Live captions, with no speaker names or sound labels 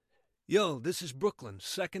Yo, this is Brooklyn,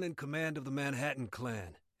 second in command of the Manhattan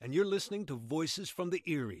Clan, and you're listening to Voices from the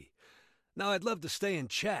Eyrie. Now, I'd love to stay and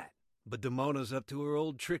chat, but Damona's up to her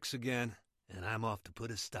old tricks again, and I'm off to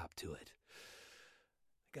put a stop to it.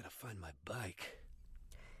 I gotta find my bike.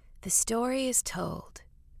 The story is told,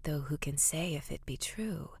 though who can say if it be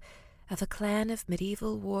true, of a clan of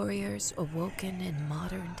medieval warriors awoken in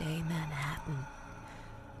modern-day Manhattan,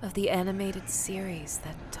 of the animated series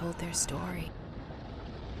that told their story.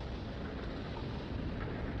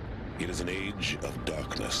 It is an age of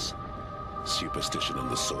darkness. Superstition and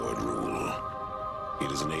the sword rule.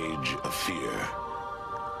 It is an age of fear.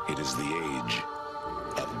 It is the age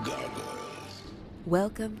of gargoyles.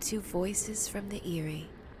 Welcome to Voices from the Eyrie,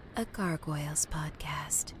 a Gargoyles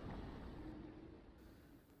podcast.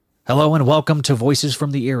 Hello and welcome to Voices from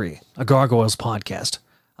the Eyrie, a Gargoyles podcast.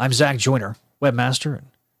 I'm Zach Joyner, webmaster and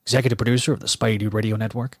executive producer of the Spidey Dude Radio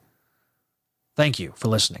Network. Thank you for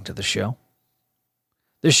listening to the show.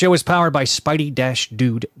 This show is powered by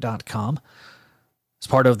Spidey-Dude.com. It's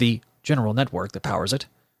part of the general network that powers it.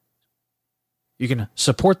 You can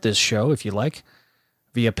support this show, if you like,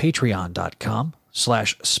 via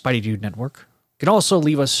patreon.com/SpideyDude Network. You can also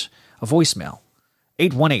leave us a voicemail,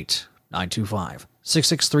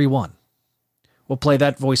 818-925-6631. We'll play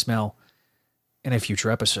that voicemail in a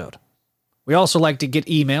future episode. We also like to get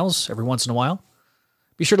emails every once in a while.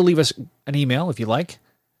 Be sure to leave us an email if you like,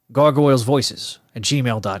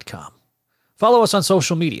 gargoylesvoices@gmail.com. Follow us on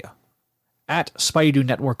social media. At Spidey Dude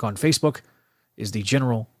Network on Facebook is the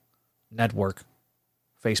general network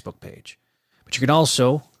Facebook page. But you can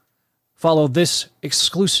also follow this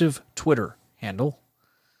exclusive Twitter handle,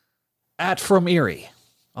 @FromErie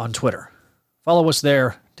on Twitter. Follow us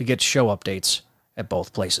there to get show updates at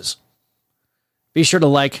both places. Be sure to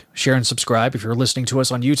like, share, and subscribe if you're listening to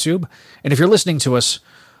us on YouTube. And if you're listening to us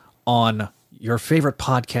on your favorite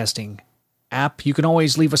podcasting app, you can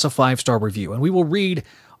always leave us a 5-star review, and we will read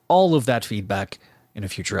all of that feedback in a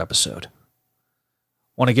future episode.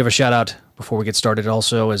 Want to give a shout out before we get started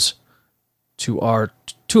also as to our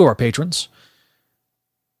patrons,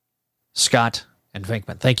 Scott and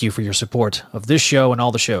Venkman. Thank you for your support of this show and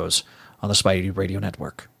all the shows on the Spidey Dude Radio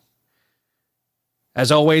Network.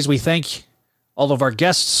 As always, we thank all of our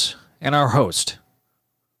guests and our host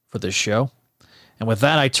for this show. And with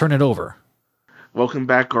that, I turn it over. Welcome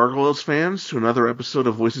back, Gargoyles fans, to another episode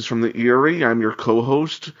of Voices from the Eyrie. I'm your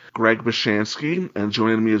co-host, Greg Bashansky, and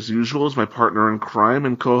joining me as usual is my partner in crime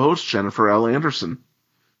and co-host, Jennifer L. Anderson.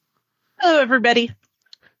 Hello, everybody.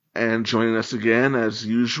 And joining us again, as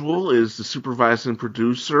usual, is the supervising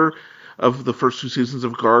producer of the first 2 seasons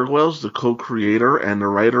of Gargoyles, the co-creator and the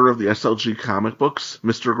writer of the SLG comic books,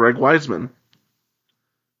 Mr. Greg Weisman.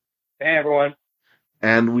 Hey, everyone.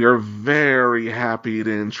 And we are very happy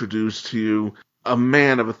to introduce to you a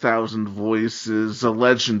man of 1,000 voices, a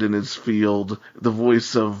legend in his field, the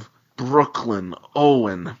voice of Brooklyn,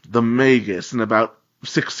 Owen, the Magus, and about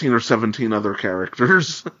 16 or 17 other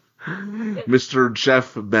characters, Mr.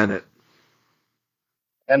 Jeff Bennett.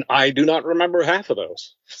 And I do not remember half of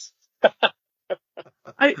those.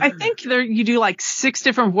 I think you do like 6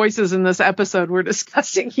 different voices in this episode we're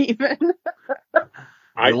discussing even.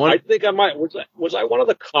 I think I might. Was I one of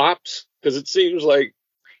the cops? Because it seems like...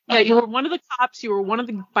 Yeah, you were one of the cops. You were one of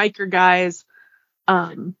the biker guys.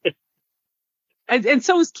 And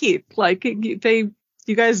so was Keith. Like, you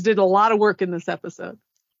guys did a lot of work in this episode.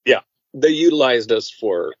 Yeah, they utilized us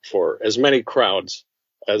for as many crowds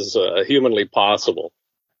as humanly possible.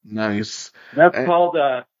 Nice. That's called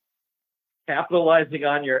capitalizing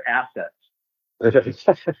on your assets.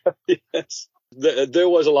 Yes, there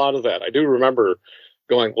was a lot of that. I do remember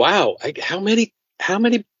going, "Wow, how many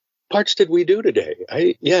parts did we do today?"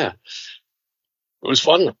 It was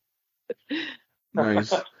fun.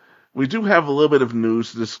 Nice. We do have a little bit of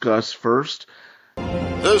news to discuss first.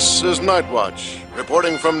 This is Nightwatch,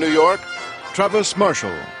 reporting from New York, Travis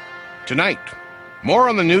Marshall. Tonight, more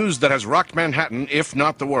on the news that has rocked Manhattan, if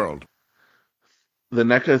not the world. The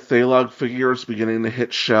NECA Thalog figure is beginning to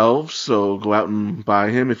hit shelves, so go out and buy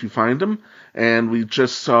him if you find him. And we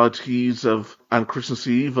just saw a tease on Christmas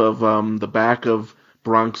Eve of the back of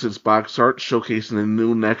Bronx's box art showcasing the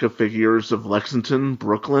new NECA figures of Lexington,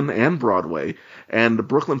 Brooklyn, and Broadway. And the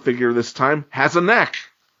Brooklyn figure this time has a neck.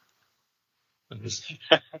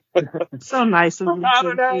 So nice of you. Not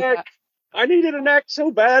a neck. I needed a neck so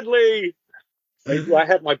badly. Do I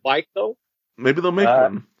have my bike, though? Maybe they'll make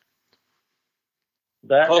one.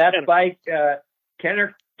 That bike,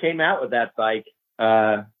 Kenner came out with that bike.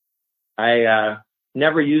 I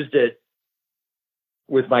never used it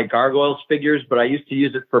with my Gargoyles figures, but I used to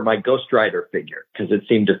use it for my Ghost Rider figure because it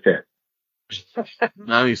seemed to fit.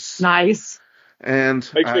 Nice. Nice. And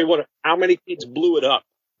Makes me wonder how many kids blew it up.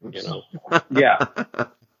 You know. Yeah.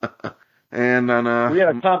 And on We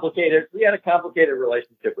had a complicated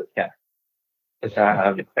relationship with Ken.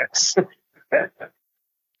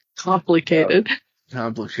 Complicated.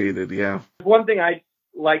 complicated, yeah. One thing I'd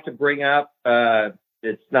like to bring up,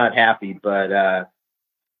 it's not happy, but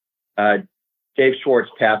Dave Schwartz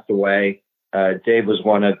passed away. Dave was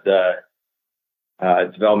one of the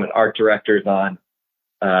development art directors on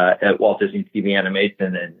at Walt Disney TV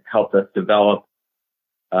Animation and helped us develop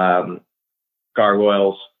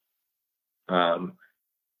Gargoyles. The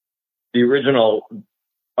original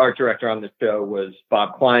art director on the show was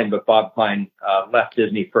Bob Klein, but Bob Klein left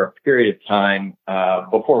Disney for a period of time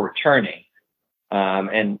before returning.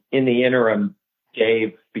 And in the interim,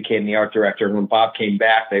 Dave became the art director. And when Bob came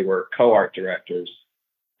back, they were co-art directors.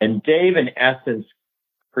 And Dave, in essence,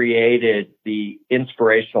 created the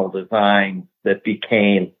inspirational design that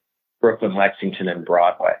became Brooklyn, Lexington, and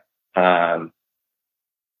Broadway. Wow.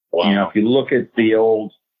 You know, if you look at the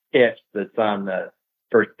old pitch that's on the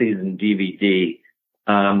first season DVD,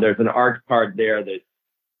 there's an art card there that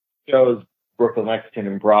shows Brooklyn, Lexington,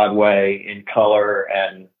 and Broadway in color,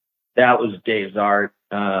 and that was Dave's art.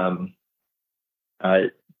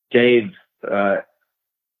 Dave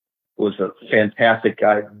was a fantastic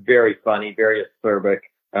guy, very funny, very acerbic,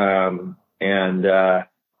 and a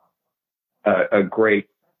great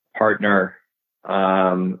partner.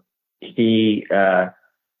 He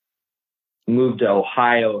moved to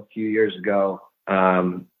Ohio a few years ago,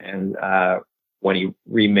 and when he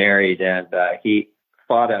remarried, and he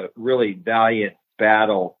fought a really valiant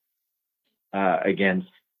battle against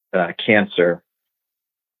cancer,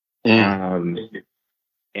 and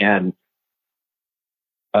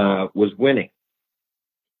was winning,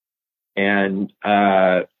 and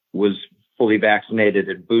was fully vaccinated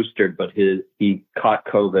and boosted, but he caught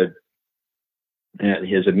COVID, and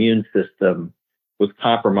his immune system was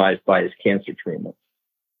compromised by his cancer treatment.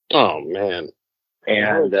 Oh man!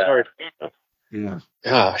 And Yeah.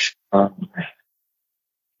 Gosh. So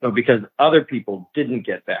because other people didn't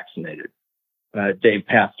get vaccinated, Dave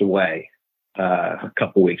passed away a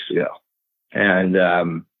couple weeks ago,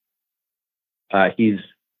 and he's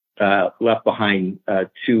left behind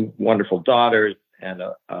two wonderful daughters and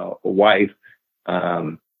a wife,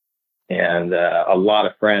 and a lot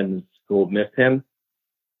of friends who will miss him,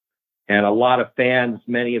 and a lot of fans,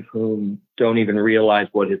 many of whom don't even realize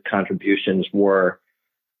what his contributions were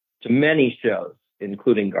to many shows,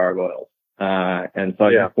 including Gargoyles. And so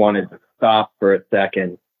I just wanted to stop for a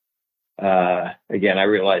second. Again, I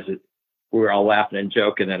realized that we were all laughing and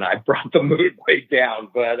joking, and I brought the mood way down.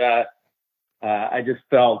 But I just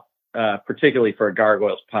felt, particularly for a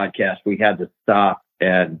Gargoyles podcast, we had to stop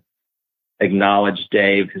and acknowledge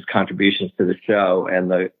Dave, his contributions to the show,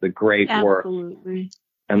 and the great work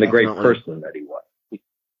and the great person that he was.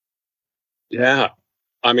 Yeah.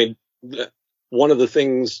 I mean, one of the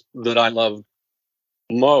things that I love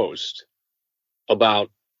most about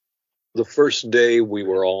the first day we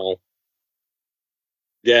were all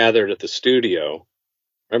gathered at the studio,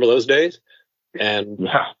 remember those days? And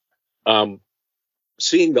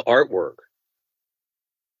seeing the artwork,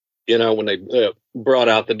 you know, when they brought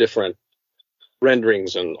out the different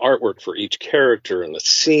renderings and artwork for each character and the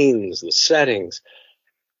scenes, the settings,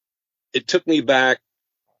 it took me back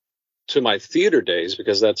to my theater days,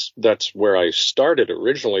 because that's where I started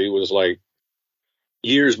originally. It was like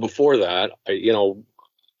years before that, you know,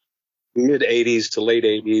 mid 80s to late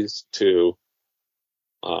 80s to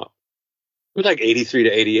it was like 83 to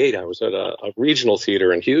 88. I was at a regional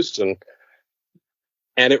theater in Houston,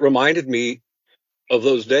 and it reminded me of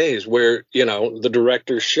those days where, you know, the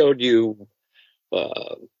director showed you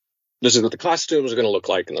this is what the costumes are going to look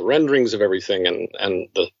like and the renderings of everything and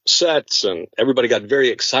the sets, and everybody got very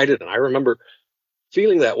excited. And I remember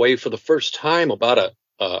feeling that way for the first time about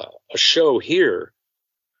a show here.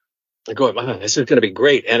 I go, man, this is going to be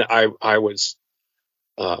great. And I was,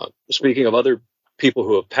 speaking of other people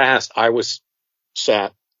who have passed, I was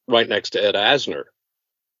sat right next to Ed Asner.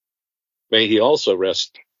 May he also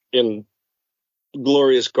rest in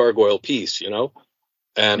glorious gargoyle peace, you know?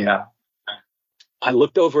 And I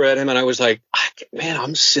looked over at him and I was like, man,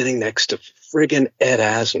 I'm sitting next to friggin' Ed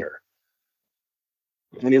Asner.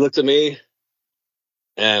 And he looked at me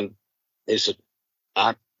and he said,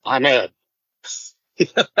 I'm Ed.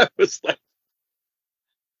 I was like,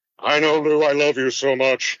 I know, Lou, I love you so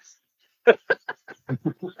much.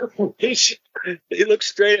 He looked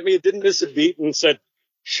straight at me, didn't miss a beat, and said,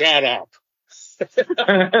 shut up.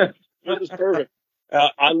 That was perfect.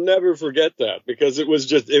 I'll never forget that, because it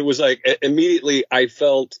was like immediately I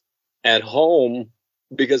felt at home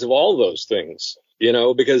because of all those things,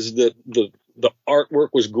 because the artwork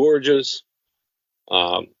was gorgeous.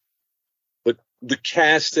 But the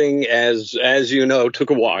casting, as you know, took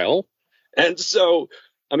a while. And so,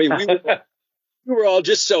 I mean, we were all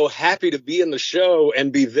just so happy to be in the show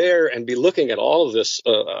and be there and be looking at all of this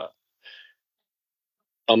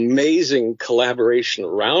amazing collaboration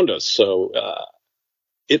around us. So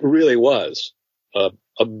it really was a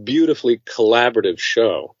beautifully collaborative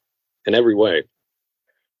show in every way.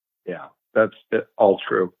 Yeah, that's all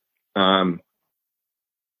true. On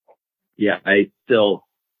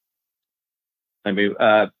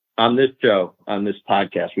this show, on this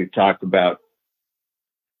podcast, we've talked about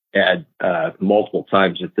Ed multiple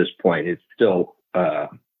times at this point. It's still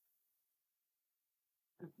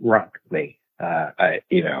rocked me. I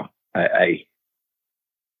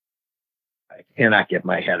cannot get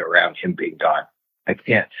my head around him being gone. I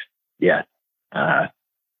can't yet.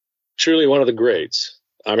 Truly one of the greats.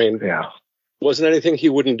 I mean, Yeah. wasn't anything he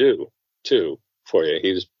wouldn't do too for you.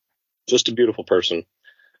 He's just a beautiful person.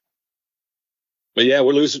 But yeah,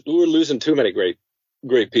 we're losing too many great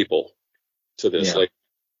people to this. Yeah.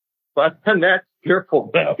 But on that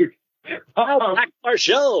cheerful note, Black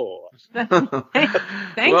Marshall.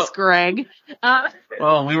 Thanks, Greg.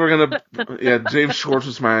 Well, we were gonna. James Schwartz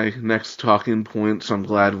was my next talking point, so I'm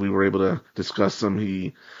glad we were able to discuss him.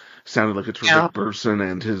 He sounded like a terrific person,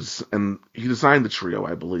 and he designed the trio,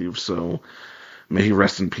 I believe. So may he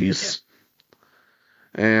rest in peace.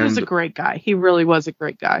 And he was a great guy. He really was a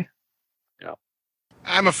great guy. Yeah.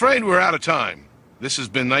 I'm afraid we're out of time. This has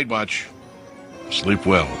been Night Watch. Sleep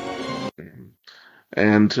well.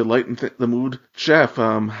 And to lighten the mood, Jeff,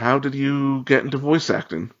 how did you get into voice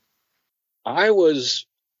acting? I was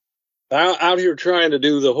out here trying to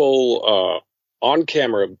do the whole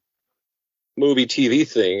on-camera movie TV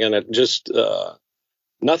thing, and it just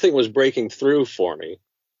nothing was breaking through for me.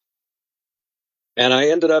 And I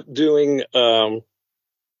ended up doing a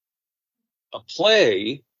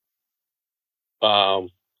play.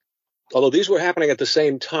 Although these were happening at the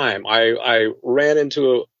same time, I ran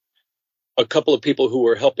into a couple of people who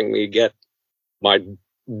were helping me get my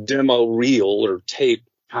demo reel or tape.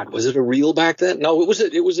 God, was it a reel back then? No, it was a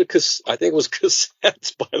I think it was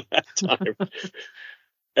cassettes by that time.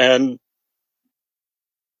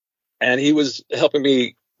 and he was helping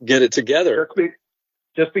me get it together.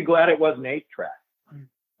 Just be glad it wasn't 8-track.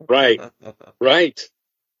 Right.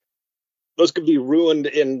 Those could be ruined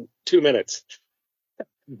in 2 minutes.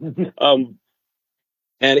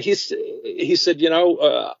 And he said,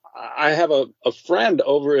 I have a friend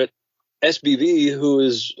over at SBV who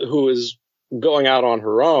is going out on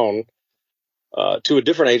her own to a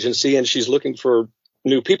different agency, and she's looking for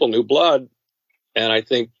new people, new blood. And I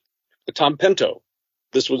think Tom Pinto,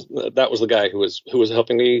 that was the guy who was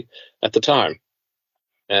helping me at the time.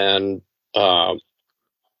 And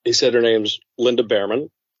he said her name's Linda Behrman,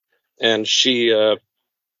 and she's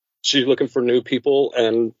looking for new people,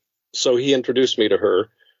 and so he introduced me to her.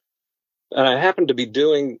 And I happened to be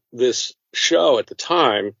doing this show at the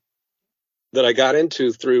time that I got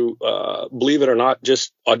into through, believe it or not,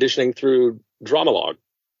 just auditioning through Dramalog.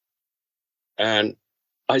 And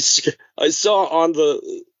I saw on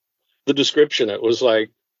the description, it was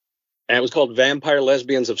called Vampire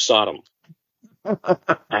Lesbians of Sodom,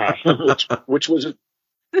 which was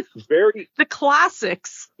very... The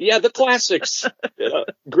classics. Yeah, the classics.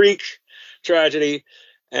 Greek tragedy.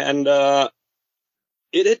 And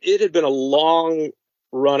it had been a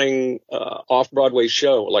long-running off-Broadway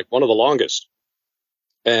show, like one of the longest.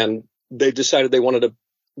 And they decided they wanted to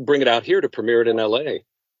bring it out here to premiere it in L.A.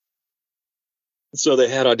 So they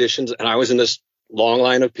had auditions, and I was in this long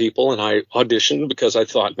line of people, and I auditioned because I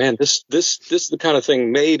thought, man, this is the kind of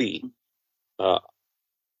thing maybe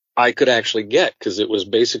I could actually get, because it was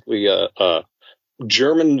basically a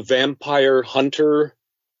German vampire hunter,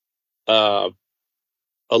 a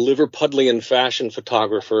Liverpudlian fashion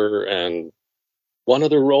photographer, and one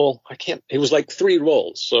other role. It was like 3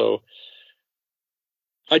 roles. So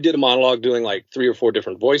I did a monologue doing like 3 or 4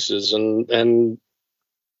 different voices, and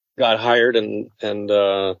got hired, and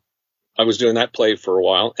I was doing that play for a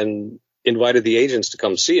while, and invited the agents to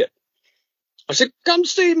come see it. I said, come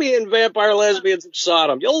see me in Vampire Lesbians of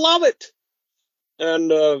Sodom. You'll love it.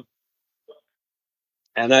 And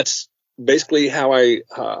that's basically how I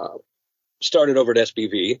started over at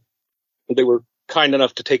SBV. They were kind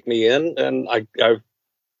enough to take me in, and I've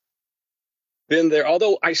been there.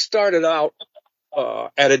 Although I started out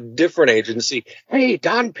at a different agency. Hey,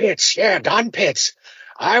 Don Pitts. Yeah, Don Pitts.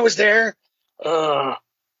 I was there. I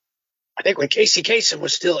think when Casey Kasem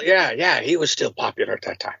was still, he was still popular at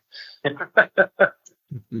that time.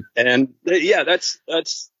 And yeah, that's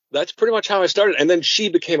pretty much how I started. And then she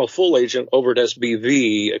became a full agent over at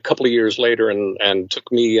SBV a couple of years later, and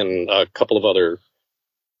took me and a couple of other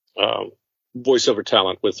voiceover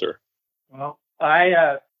talent with her. Well,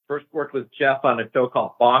 I first worked with Jeff on a show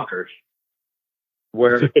called Bonkers,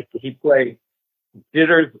 where he played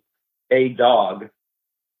Jitters, a dog,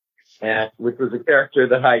 which was a character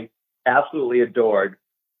that I absolutely adored.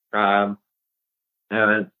 And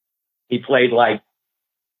he played, like,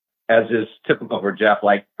 as is typical for Jeff,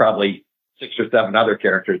 like probably 6 or 7 other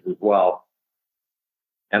characters as well.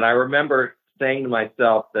 And I remember saying to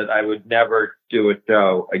myself that I would never do a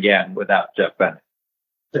show again without Jeff Bennett.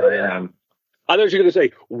 I thought you were going to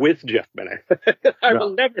say with Jeff Bennett. I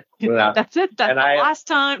will never. That's it. That's the last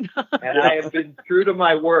time. And I have been true to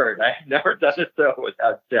my word. I have never done a show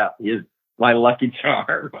without Jeff. He is my lucky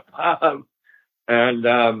charm.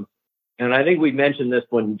 And I think we mentioned this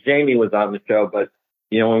when Jamie was on the show, but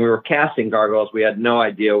when we were casting gargoyles, we had no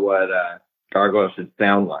idea what gargoyles should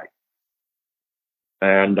sound like.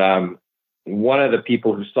 And one of the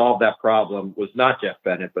people who solved that problem was not Jeff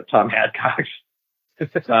Bennett, but Tom Hadcock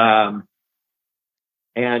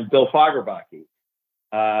and Bill Fagerbacke,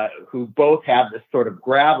 who both have this sort of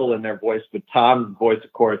gravel in their voice, but Tom's voice,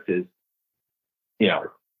 of course, is,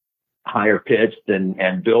 higher pitched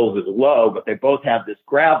and Bill's is low, but they both have this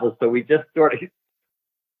gravel. So we just sort of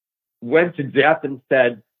went to Jeff and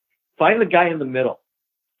said, find the guy in the middle.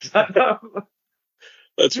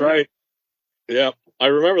 That's right. Yeah, I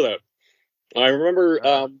remember that. I remember,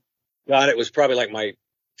 God, it was probably like my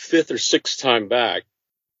 5th or 6th time back.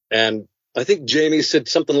 And I think Jamie said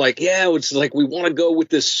something like, yeah, it's like we want to go with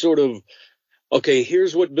this sort of, okay,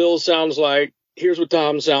 here's what Bill sounds like. Here's what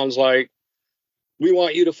Tom sounds like. We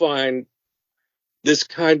want you to find this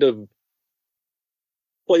kind of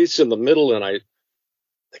place in the middle. And I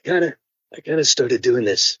kind of started doing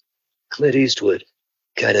this Clint Eastwood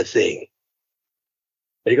kind of thing.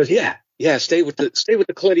 And he goes, yeah, stay with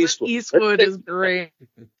the Clint Eastwood. Eastwood is great.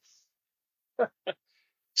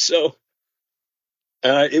 So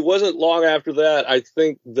it wasn't long after that. I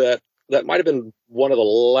think that might have been one of the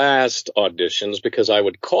last auditions, because I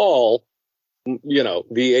would call,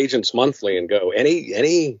 the agents monthly and go,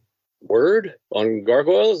 any word on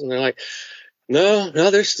gargoyles? And they're like, no,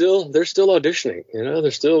 they're still auditioning.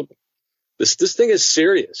 They're still, this thing is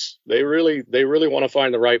serious. They really want to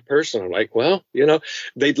find the right person. I'm like, well,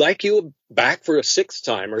 they'd like you back for a 6th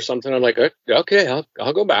time or something. I'm like, okay,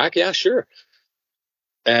 I'll go back. Yeah, sure.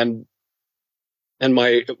 And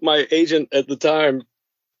my agent at the time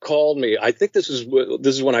called me. I think this is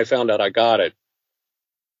when I found out I got it.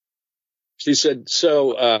 She said,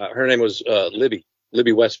 so her name was Libby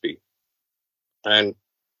Westby. And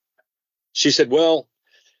she said, well,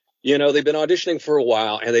 they've been auditioning for a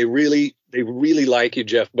while and they really like you,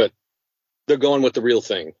 Jeff, but they're going with the real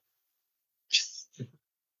thing.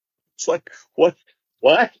 It's like, what?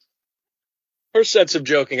 Her sense of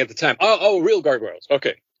joking at the time. Oh, real gargoyles.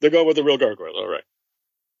 Okay. They're going with the real gargoyles. All right.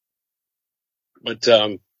 But,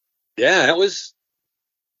 yeah, it was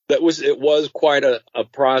quite a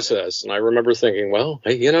process. And I remember thinking, well,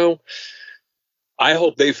 hey, I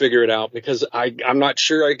hope they figure it out, because I'm not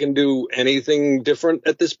sure I can do anything different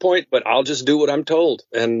at this point, but I'll just do what I'm told.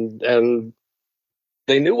 And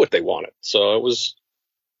they knew what they wanted. So it was.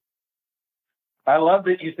 I love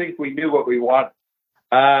that you think we knew what we wanted.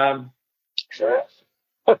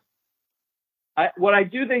 What I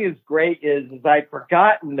do think is great is I've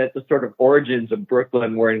forgotten that the sort of origins of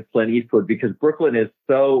Brooklyn were in Clint Eastwood, because Brooklyn is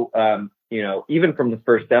so, even from the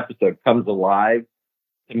first episode, comes alive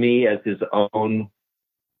to me as his own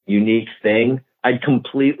unique thing. I'd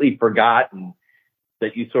completely forgotten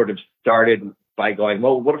that you sort of started by going,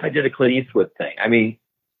 well, what if I did a Clint Eastwood thing? I mean,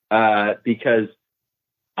 because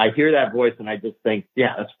I hear that voice and I just think,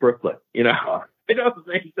 yeah, that's Brooklyn. I don't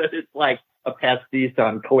think that it's like a pastiche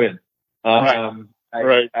on Clint.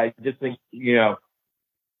 Right. I just think,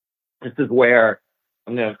 this is where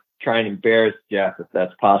I'm going to try and embarrass Jeff if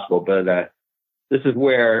that's possible. But this is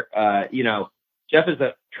where, Jeff is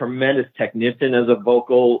a tremendous technician as a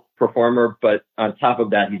vocal performer, but on top of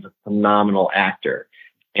that, he's a phenomenal actor.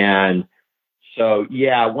 And so,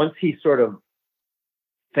 yeah, once he sort of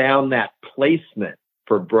found that placement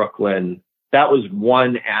for Brooklyn, that was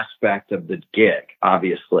one aspect of the gig,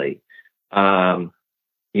 obviously.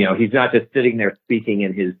 He's not just sitting there speaking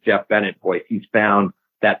in his Jeff Bennett voice. He's found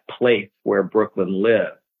that place where Brooklyn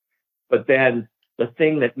lives. But then the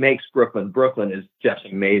thing that makes Brooklyn is Jeff's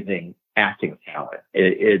amazing acting talent.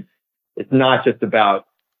 It's not just about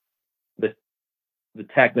the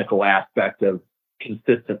technical aspect of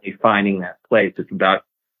consistently finding that place. It's about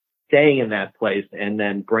staying in that place and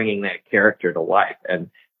then bringing that character to life. And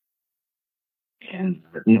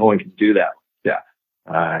no one can do that. Yeah.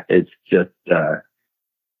 It's just, to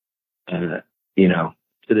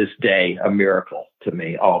this day, a miracle to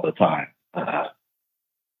me all the time.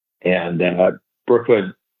 And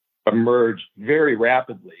Brooklyn emerged very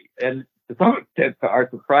rapidly. And to some extent, to our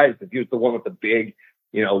surprise, that he was the one with the big,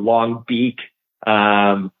 long beak.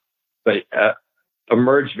 But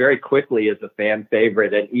emerged very quickly as a fan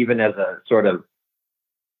favorite and even as a sort of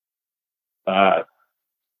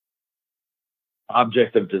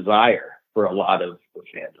object of desire for a lot of the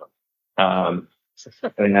fandom.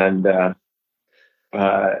 And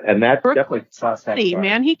that's definitely funny,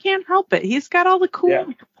 man. He can't help it. He's got all the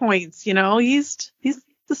cool points, He's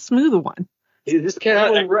the smooth one. This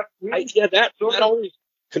that always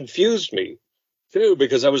confused me too,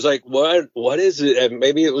 because I was like, what is it? And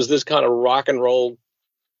maybe it was this kind of rock and roll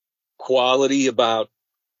quality about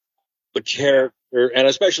the character, and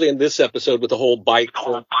especially in this episode with the whole bike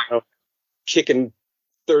kicking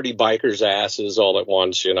 30 bikers' asses all at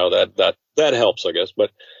once. That helps, I guess.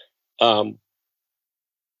 But I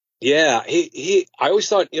always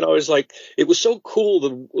thought, it was like, it was so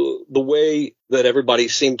cool the way that everybody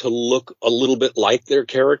seemed to look a little bit like their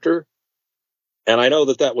character. And I know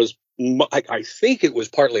that was, I think it was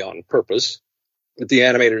partly on purpose that the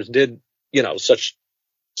animators did, such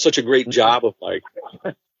a great job of like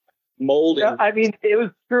molding. I mean, it was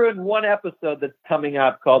true in one episode that's coming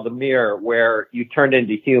up called The Mirror, where you turned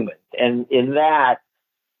into humans. And in that,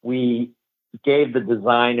 we gave the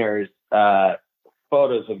designers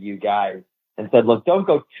photos of you guys and said, look, don't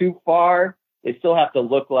go too far. They still have to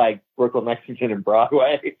look like Brooklyn, Lexington, and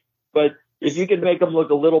Broadway. But if you can make them look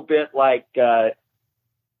a little bit like Tom,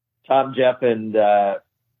 Jeff, and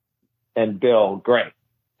Bill, great.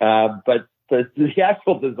 But the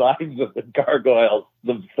actual designs of the gargoyles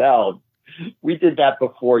themselves, we did that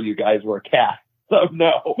before you guys were cast. So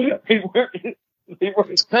no, they weren't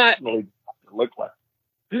certainly look like.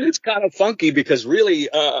 It's kind of funky because really,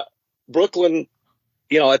 Brooklyn,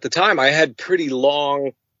 at the time I had pretty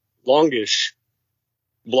longish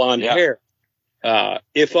blonde hair.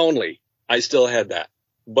 If only I still had that.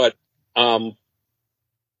 But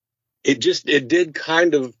it did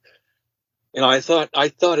kind of, I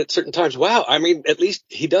thought at certain times, wow, I mean, at least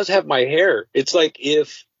he does have my hair. It's like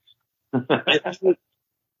if it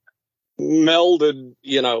melded,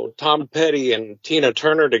 Tom Petty and Tina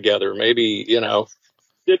Turner together, maybe, did a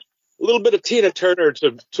little bit of Tina Turner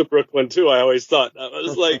to Brooklyn too. I always thought it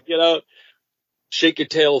was like, shake your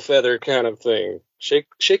tail feather kind of thing.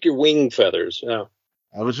 Shake your wing feathers. Yeah.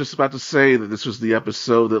 I was just about to say that this was the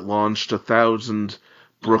episode that launched 1,000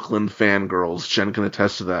 Brooklyn fangirls. Jen can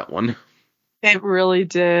attest to that one. It really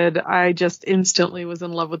did. I just instantly was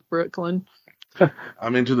in love with Brooklyn. I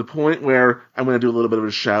mean, to the point where I'm going to do a little bit of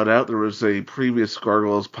a shout out. There was a previous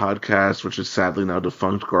Gargoyles podcast, which is sadly now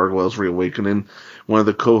defunct, Gargoyles Reawakening. One of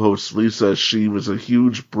the co-hosts, Lisa, she was a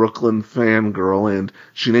huge Brooklyn fangirl, and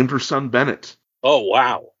she named her son Bennett. Oh,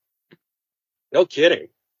 wow. No kidding.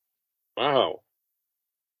 Wow.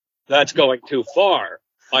 That's going too far.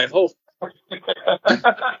 I hope.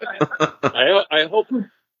 I hope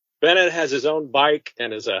Bennett has his own bike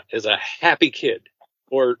and is a happy kid.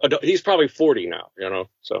 Or he's probably 40 now,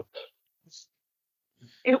 so.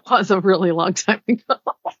 It was a really long time ago.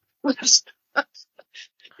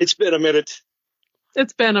 It's been a minute.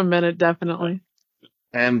 It's been a minute, definitely.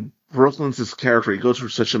 And Brooklyn's this character. He goes through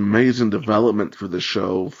such amazing development through the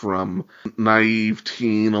show, from naive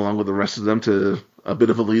teen along with the rest of them to a bit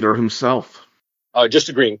of a leader himself. Just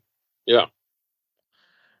agreeing. Yeah.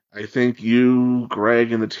 I think you,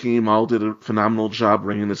 Greg, and the team all did a phenomenal job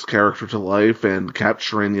bringing this character to life and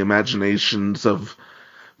capturing the imaginations of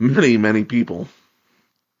many, many people.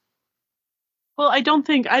 Well, I don't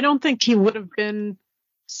think he would have been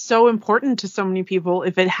so important to so many people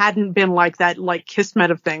if it hadn't been like that, like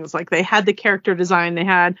Kismet of things. Like, they had the character design, they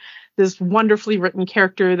had this wonderfully written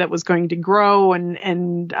character that was going to grow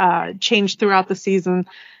and change throughout the season.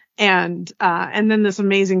 And then this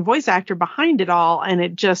amazing voice actor behind it all, and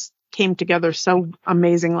it just came together so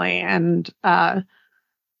amazingly. And the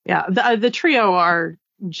trio are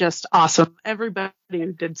just awesome. Everybody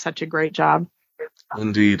did such a great job.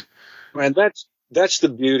 Indeed. And that's the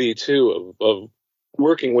beauty too of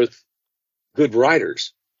working with good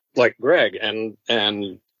writers like Greg, and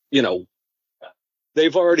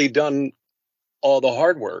they've already done all the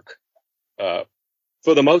hard work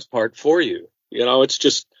for the most part for you. It's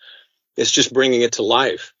just bringing it to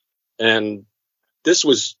life. And this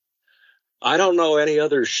was, I don't know any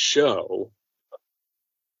other show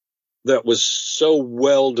that was so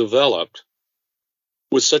well developed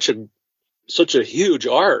was such a huge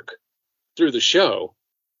arc through the show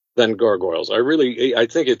than Gargoyles. I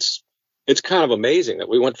think it's kind of amazing that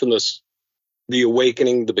we went from the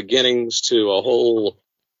awakening, the beginnings, to a whole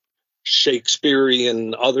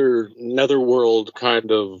Shakespearean other netherworld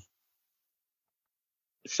kind of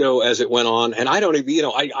show as it went on. And I don't even,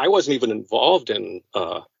 I wasn't even involved in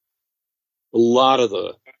a lot of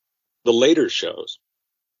the later shows,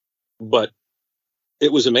 but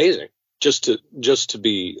it was amazing just to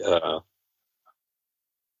be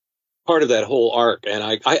part of that whole arc. And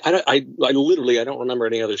I literally, I don't remember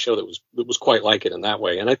any other show that was quite like it in that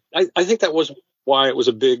way. And I think that was why it was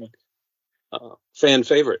a big fan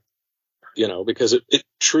favorite, because it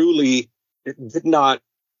truly, it did not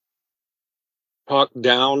talk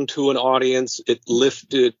down to an audience. It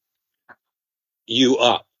lifted you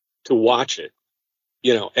up to watch it,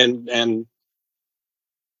 and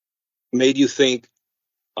made you think.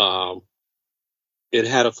 It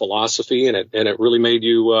had a philosophy, and it really made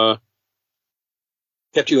you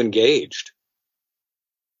kept you engaged.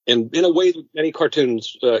 And in a way that many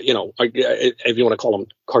cartoons, if you want to call them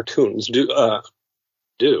cartoons, do.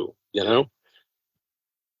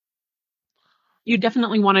 You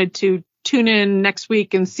definitely wanted to tune in next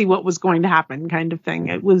week and see what was going to happen, kind of thing.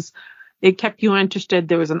 It kept you interested.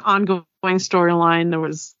 There was an ongoing storyline. There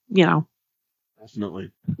was,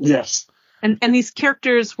 Definitely. Yes. And these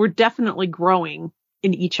characters were definitely growing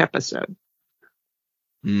in each episode.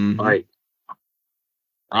 Mm-hmm. Right.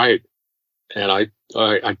 And I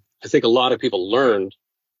think a lot of people learned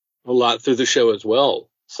a lot through the show as well,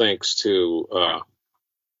 thanks to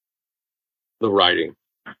the writing.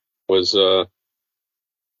 Those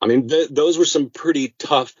were some pretty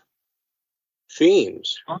tough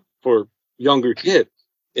themes for younger kids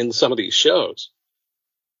in some of these shows.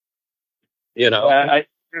 There's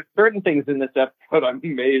certain things in this episode I'm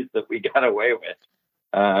amazed that we got away with.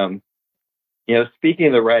 Speaking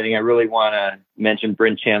of the writing, I really want to mention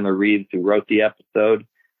Bryn Chandler Reeves, who wrote the episode,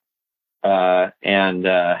 and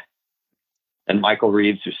Michael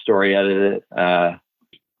Reeves, who story edited it.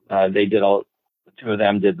 They did the two of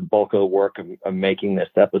them did the bulk of the work of making this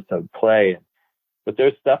episode play. But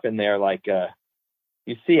there's stuff in there like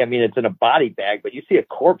you see, it's in a body bag, but you see a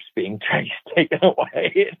corpse being taken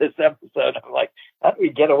away in this episode. I'm like, how do we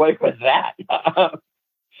get away with that?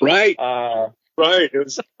 Right. Right. It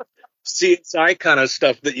was CSI kind of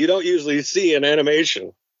stuff that you don't usually see in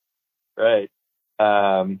animation. Right.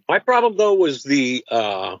 My problem, though, was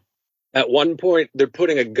at one point they're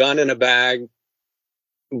putting a gun in a bag,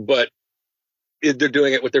 but they're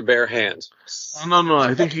doing it with their bare hands. No.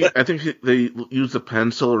 I think they used a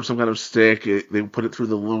pencil or some kind of stick. They put it through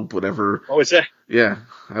the loop, whatever. Oh, is that? Yeah.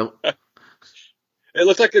 It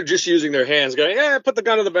looks like they're just using their hands, going, "Yeah, put the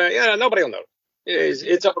gun in the bag. Yeah, nobody will know.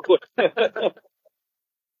 It's up a cliff."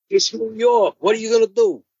 It's New York. What are you gonna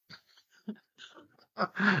do?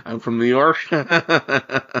 I'm from New York.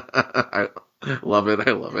 I love it.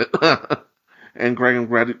 And Greg, I'm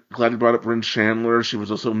glad you brought up Bryn Chandler. She was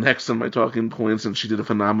also next on my talking points, and she did a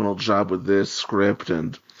phenomenal job with this script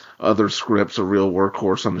and other scripts, a real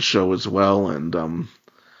workhorse on the show as well. And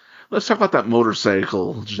let's talk about that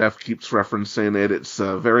motorcycle. Jeff keeps referencing it. It's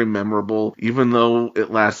very memorable, even though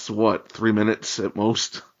it lasts, 3 minutes at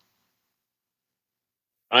most?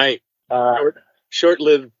 Right.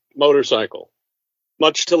 Short-lived motorcycle,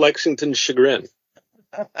 much to Lexington's chagrin.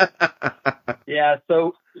 Yeah,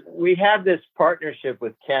 so we had this partnership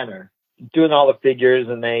with Kenner, doing all the figures,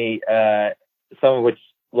 and they some of which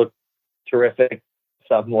looked terrific,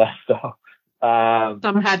 some less so.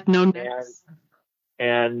 Some had no necks.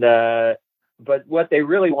 But what they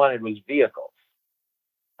really wanted was vehicles.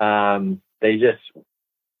 They just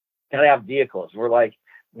gotta have vehicles. We're like,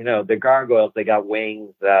 the gargoyles, they got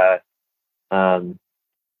wings. We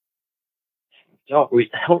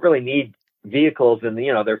don't really need vehicles, and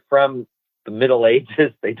they're from the Middle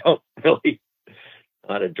Ages. They don't really know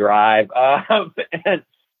how to drive, and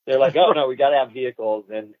they're like, oh no, we got to have vehicles,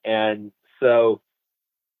 and so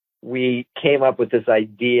we came up with this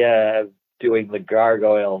idea of doing the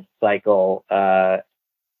gargoyle cycle,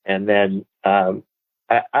 and then I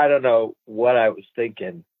don't know what I was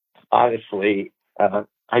thinking, honestly.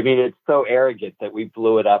 It's so arrogant that we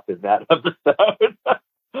blew it up in that episode.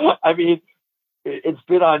 It's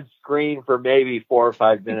been on screen for maybe 4 or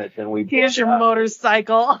 5 minutes, and here's your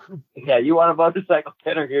motorcycle. Yeah, you want a motorcycle,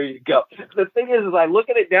 Kenner? Here you go. The thing is I look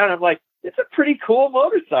at it down, I'm like, it's a pretty cool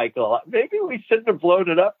motorcycle. Maybe we shouldn't have blown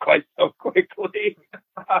it up quite so quickly.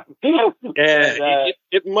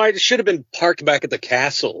 It should have been parked back at the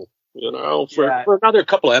castle, for another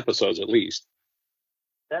couple of episodes at least.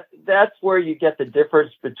 That's where you get the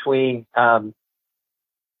difference between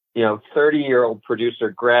 30-year-old producer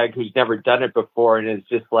Greg, who's never done it before and is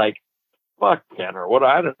just like, fuck Kenner. What?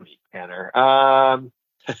 I don't need Kenner.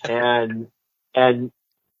 And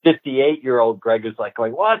 58-year-old Greg is like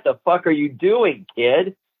going, what the fuck are you doing,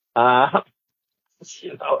 kid? It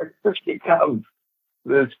becomes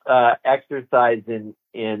this exercise in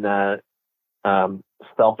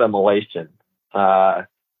self-immolation kind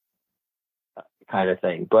of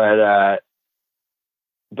thing. But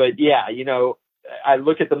yeah, I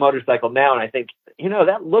look at the motorcycle now and I think,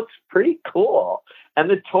 that looks pretty cool. And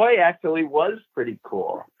the toy actually was pretty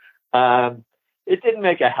cool. It didn't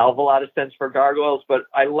make a hell of a lot of sense for Gargoyles, but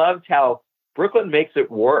I loved how Brooklyn makes it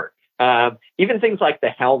work. Even things like the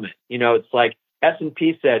helmet, it's like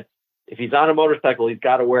S&P said, if he's on a motorcycle, he's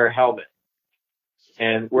got to wear a helmet.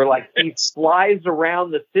 And we're like, he flies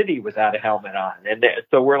around the city without a helmet on. And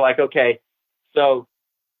so we're like, okay, so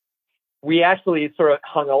we actually sort of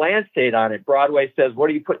hung a lampshade on it. Broadway says, what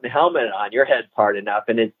are you putting the helmet on? Your head's hard enough.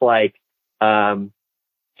 And it's like,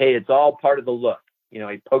 hey, it's all part of the look. He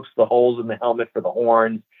pokes the holes in the helmet for the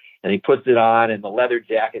horns and he puts it on, and the leather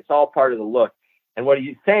jacket. It's all part of the look. And what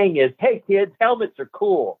he's saying is, hey, kids, helmets are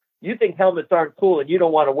cool. You think helmets aren't cool and you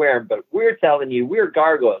don't want to wear them, but we're telling you, we're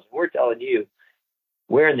Gargoyles. We're telling you,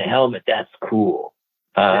 wearing the helmet, that's cool.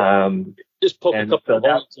 Just poke a couple of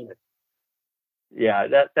holes in it. Yeah,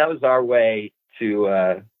 that was our way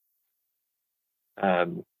to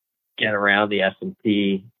get around the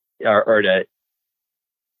S&P or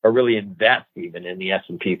really invest even in the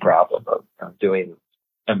S&P problem of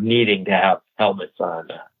needing to have helmets on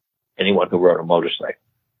anyone who rode a motorcycle.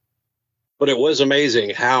 But it was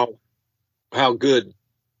amazing how good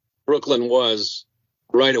Brooklyn was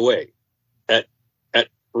right away at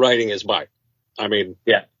riding his bike. I mean,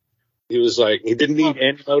 yeah, he was like, he didn't need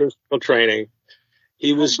any motorcycle training.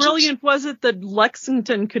 He was brilliant. Was it that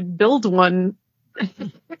Lexington could build one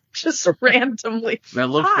just randomly? That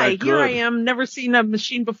looks Hi, good. Here I am, never seen a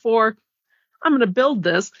machine before. I'm going to build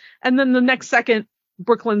this. And then the next second,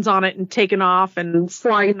 Brooklyn's on it and taking off and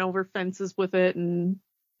flying over fences with it and,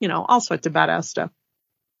 all sorts of badass stuff.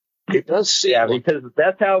 It does seem because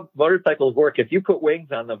that's how motorcycles work. If you put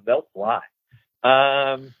wings on them, they'll fly.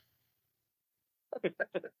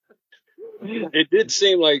 It did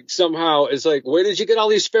seem like somehow it's like, where did you get all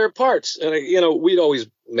these spare parts? And we'd always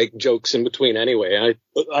make jokes in between anyway.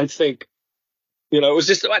 I think, it was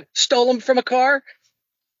just what, stole them from a car.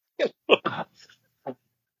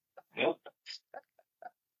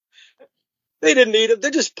 They didn't need them.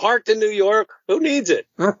 They're just parked in New York. Who needs it?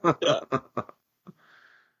 Yeah,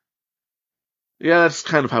 that's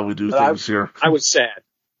kind of how we do things here. I was sad.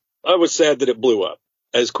 I was sad that it blew up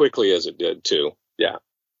as quickly as it did too. Yeah.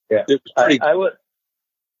 Yeah. It was pretty I was,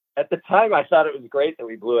 at the time I thought it was great that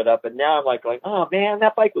we blew it up, and now I'm like going, oh man,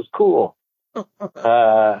 that bike was cool.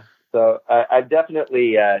 So I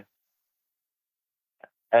definitely, I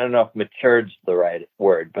don't know if matured's the right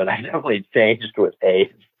word, but I definitely changed with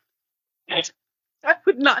age. I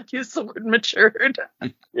would not use the word matured.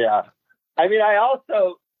 Yeah. I mean, I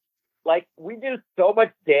also, we do so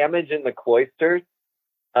much damage in the cloisters.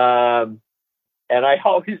 And I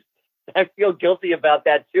feel guilty about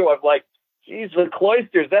that too. I'm like, geez, the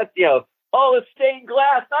cloisters, that's, the stained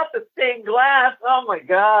glass, not the stained glass. Oh my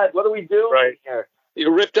God, what are we doing here?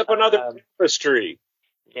 You ripped up another tapestry.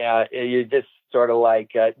 Yeah, you just sort of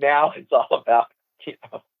now it's all about,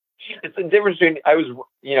 it's the difference between, I was,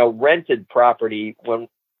 rented property when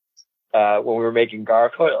we were making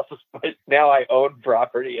Gargoyles, but now I own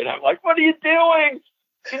property and I'm like, what are you doing?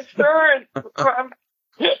 Insurance.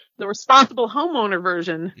 The responsible homeowner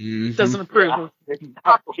version doesn't approve of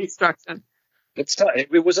property construction. It's tough.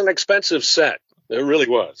 It was an expensive set. It really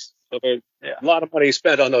was. I mean, a lot of money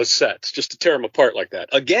spent on those sets just to tear them apart like that.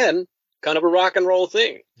 Again, kind of a rock and roll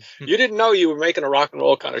thing. You didn't know you were making a rock and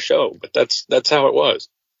roll kind of show, but that's how it was.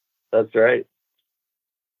 That's right.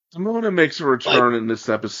 Simona makes a return in this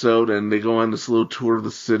episode, and they go on this little tour of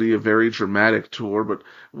the city, a very dramatic tour. But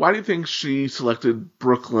why do you think she selected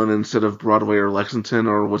Brooklyn instead of Broadway or Lexington,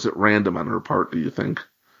 or was it random on her part, do you think?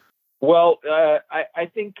 Well, I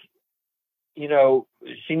think,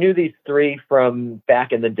 she knew these three from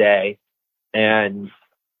back in the day, and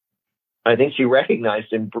I think she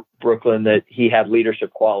recognized in Brooklyn that he had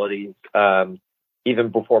leadership qualities even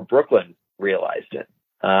before Brooklyn realized it.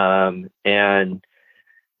 And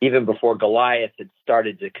even before Goliath had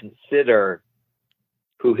started to consider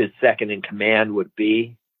who his second in command would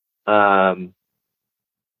be,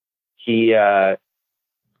 he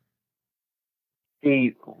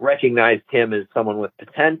recognized him as someone with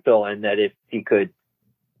potential, and that if he could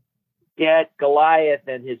get Goliath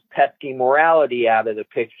and his pesky morality out of the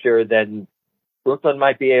picture, then Brooklyn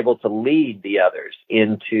might be able to lead the others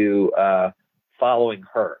into following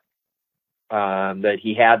her. That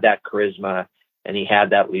he had that charisma and he had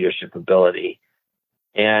that leadership ability.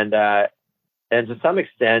 And to some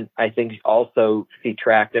extent, I think also she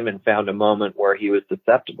tracked him and found a moment where he was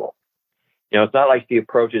susceptible. It's not like she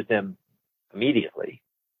approaches him immediately.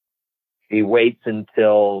 He waits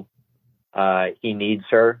until he needs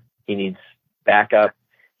her. He needs backup.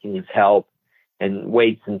 He needs help, and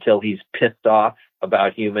waits until he's pissed off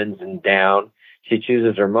about humans and down. She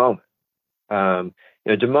chooses her moment.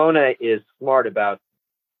 Damona is smart about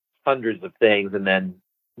hundreds of things and then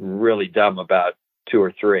really dumb about two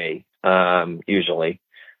or three, usually.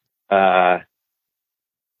 But,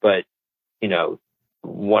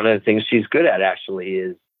 one of the things she's good at actually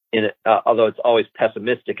is, although it's always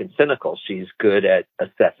pessimistic and cynical, she's good at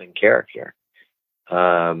assessing character.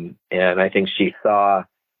 And I think she saw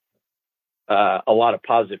a lot of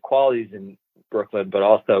positive qualities in Brooklyn, but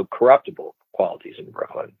also corruptible qualities in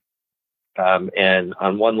Brooklyn. And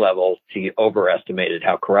on one level, she overestimated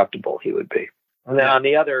how corruptible he would be. And then on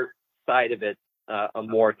the other side of it, a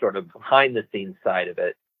more sort of behind the scenes side of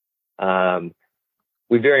it,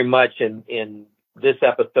 we very much in this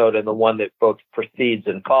episode and the one that both precedes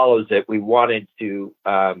and follows it, we wanted to,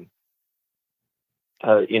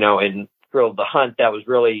 in Thrill of the Hunt, that was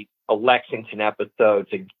really a Lexington episode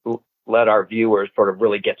to let our viewers sort of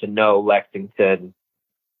really get to know Lexington,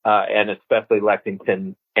 and especially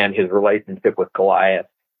Lexington and his relationship with Goliath.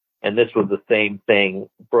 And this was the same thing,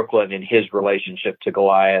 Brooklyn and his relationship to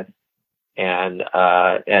Goliath. And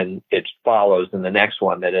it follows in the next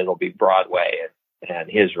one that it'll be Broadway and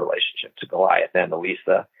his relationship to Goliath and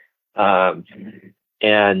Elisa.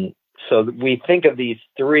 And so we think of these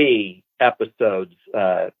three episodes,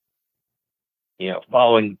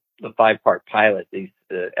 following the 5-part pilot, these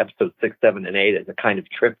episodes 6, 7, and 8 as a kind of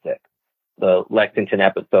triptych. The Lexington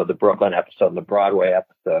episode, the Brooklyn episode, and the Broadway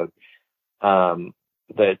episode,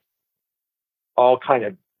 that all kind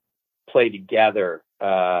of play together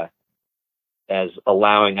as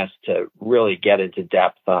allowing us to really get into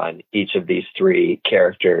depth on each of these three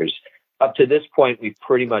characters. Up to this point, we've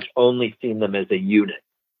pretty much only seen them as a unit,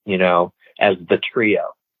 as the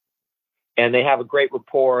trio. And they have a great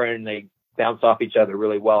rapport and they bounce off each other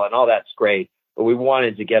really well, and all that's great. But we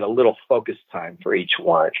wanted to get a little focus time for each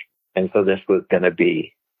one. And so this was going to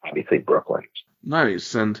be, obviously, Brooklyn.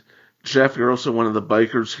 Nice. And Jeff, you're also one of the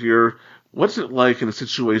bikers here. What's it like in a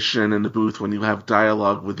situation in the booth when you have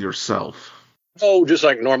dialogue with yourself? Oh, just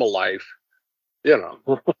like normal life,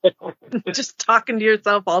 Just talking to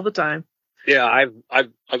yourself all the time. Yeah,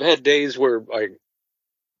 I've had days where this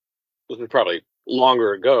was probably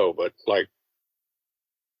longer ago, but like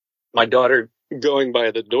my daughter going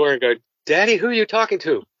by the door and going, "Daddy, who are you talking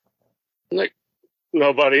to?" I'm like,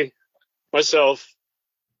 "Nobody, myself.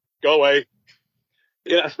 Go away."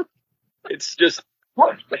 Yeah, it's just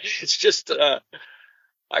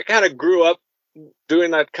I kind of grew up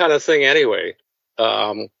doing that kind of thing anyway.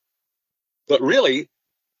 But really,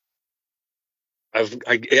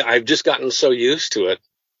 I've just gotten so used to it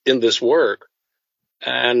in this work,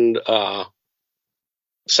 and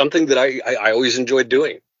something that I always enjoyed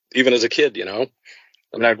doing, even as a kid. I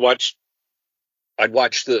mean, I'd watch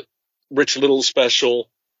the Rich Little special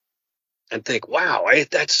and think, wow,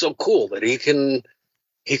 that's so cool that he can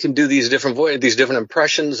do these different these different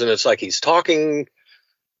impressions, and it's like he's talking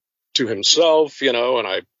to himself, and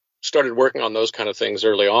I started working on those kind of things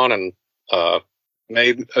early on, and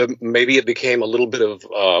maybe it became a little bit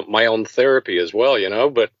of my own therapy as well,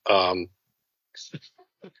 but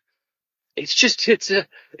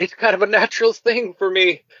it's kind of a natural thing for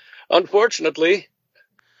me, unfortunately.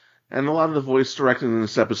 And a lot of the voice directing in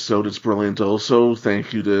this episode is brilliant also.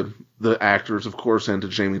 Thank you to the actors, of course, and to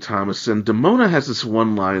Jamie Thomas. And Damona has this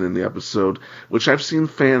one line in the episode, which I've seen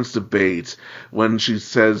fans debate, when she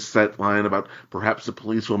says that line about perhaps the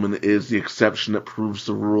policewoman is the exception that proves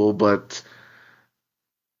the rule, but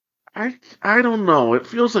I don't know. It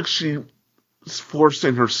feels like she's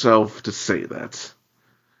forcing herself to say that.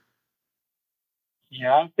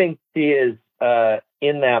 Yeah, I think she is,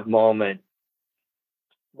 in that moment,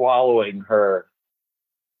 swallowing her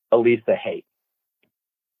Elisa hate.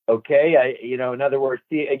 Okay, in other words,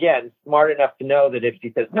 she, again, smart enough to know that if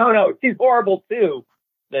she says, no, she's horrible too,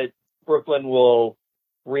 that Brooklyn will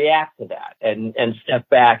react to that and step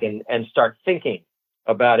back and start thinking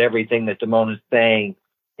about everything that Damona's saying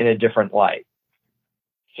in a different light.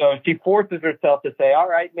 So she forces herself to say, all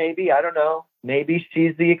right, maybe, I don't know, maybe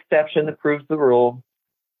she's the exception that proves the rule,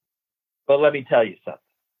 but let me tell you something.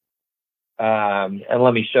 And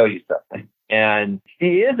let me show you something. And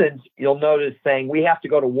she isn't, you'll notice, saying we have to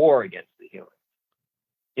go to war against the humans.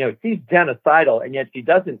 she's genocidal, and yet she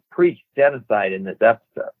doesn't preach genocide in this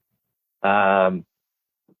episode.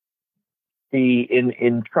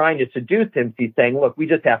 In trying to seduce him, she's saying, look, we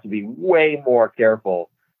just have to be way more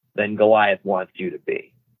careful than Goliath wants you to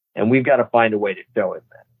be. And we've got to find a way to show him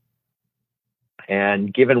that.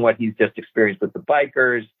 And given what he's just experienced with the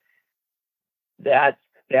bikers, that's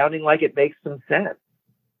sounding like it makes some sense.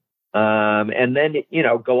 And then,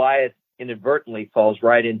 Goliath inadvertently falls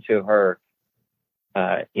right into her,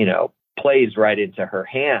 plays right into her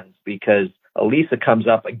hands, because Elisa comes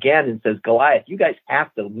up again and says, Goliath, you guys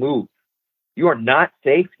have to move. You are not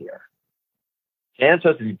safe here.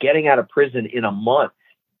 Santos is getting out of prison in a month.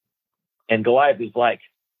 And Goliath is like,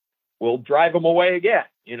 we'll drive him away again,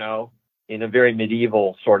 in a very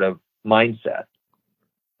medieval sort of mindset.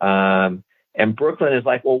 And Brooklyn is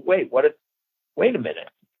like, well, wait a minute.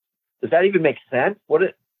 Does that even make sense? What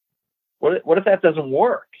if that doesn't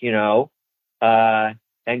work, and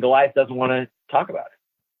Goliath doesn't want to talk about it.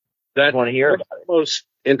 Doesn't want to hear about it. Most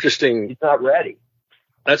interesting. He's not ready.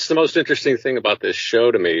 That's the most interesting thing about this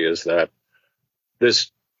show to me, is that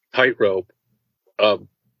this tightrope of,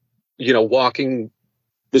 walking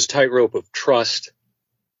this tightrope of trust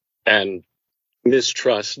and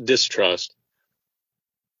mistrust, distrust,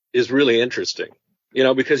 is really interesting,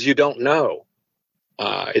 because you don't know.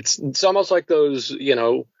 It's almost like those,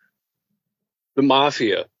 the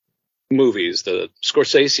mafia movies, the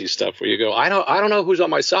Scorsese stuff, where you go, I don't know who's on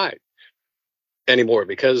my side anymore,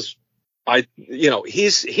 because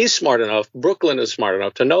he's smart enough. Brooklyn is smart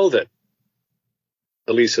enough to know that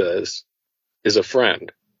Elisa is a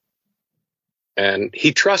friend, and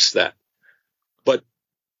he trusts that. But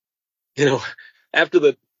after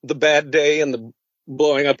the bad day and the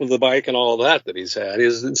blowing up of the bike and all of that he's had,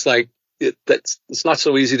 it's like it's not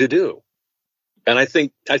so easy to do. And I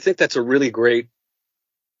think that's a really great,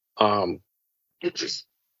 this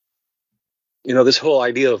whole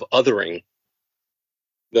idea of othering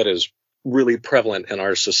that is really prevalent in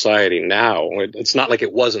our society now. It's not like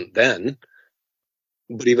it wasn't then,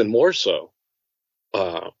 but even more so.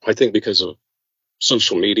 I think because of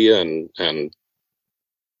social media and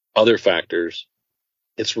other factors,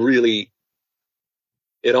 it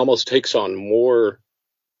almost takes on more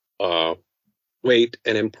weight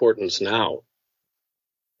and importance now,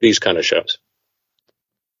 these kind of shows.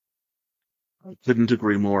 I couldn't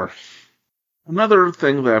agree more. Another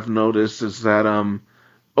thing that I've noticed is that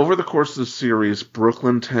over the course of the series,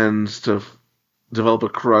 Brooklyn tends to develop a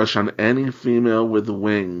crush on any female with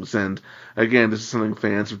wings. And again, this is something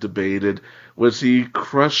fans have debated. Was he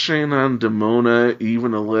crushing on Demona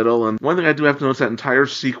even a little? And one thing I do have to notice, that entire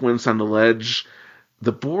sequence on the ledge,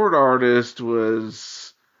 the board artist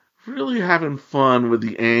was really having fun with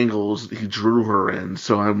the angles he drew her in.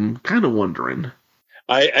 So I'm kind of wondering.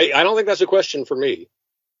 I don't think that's a question for me.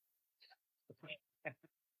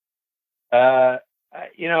 I'm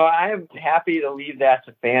happy to leave that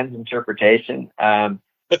to fans' interpretation. I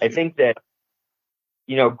think that,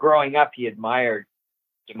 growing up, he admired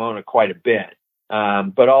Demona quite a bit,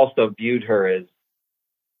 but also viewed her as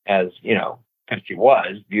because she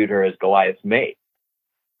viewed her as Goliath's mate.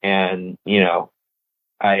 And,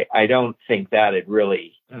 I don't think that it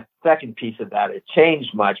really, second piece of that, it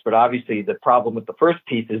changed much. But obviously the problem with the first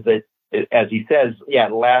piece is that, as he says,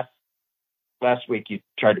 last week you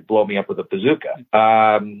tried to blow me up with a bazooka.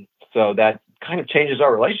 So that kind of changes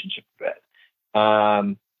our relationship a bit.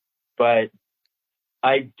 But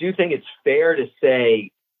I do think it's fair to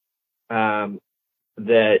say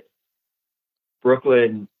that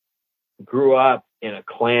Brooklyn grew up in a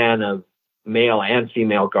clan of male and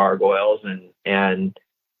female gargoyles, and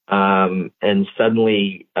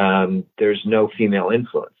suddenly there's no female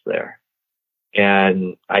influence there.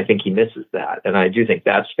 And I think he misses that. And I do think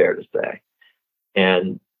that's fair to say.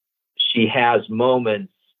 And she has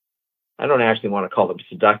moments, I don't actually want to call them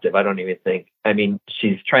seductive.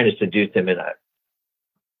 She's trying to seduce him and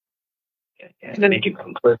make him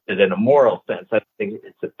complicit in a moral sense. I think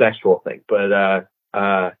it's a sexual thing. But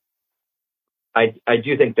I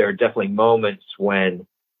do think there are definitely moments when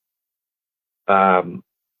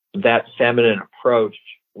that feminine approach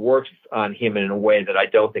works on him in a way that I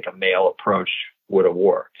don't think a male approach would have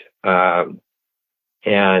worked.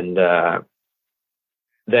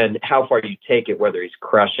 Then how far do you take it, whether he's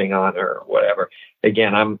crushing on her or whatever?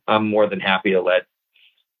 Again, I'm more than happy to let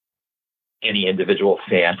any individual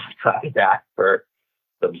fan decide that for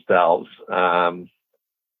themselves. But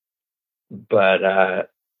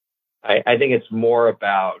I think it's more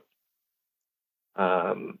about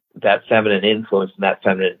that feminine influence and that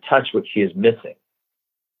feminine touch, which he is missing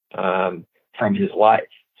from his life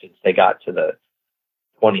since they got to the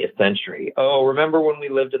 20th century. Oh, remember when we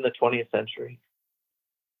lived in the 20th century?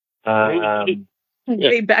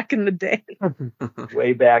 Way back in the day.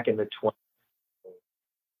 Way back in the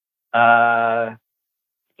 20s.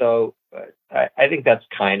 So I think that's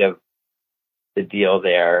kind of the deal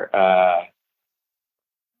there.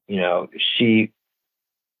 She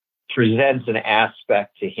presents an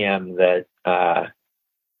aspect to him that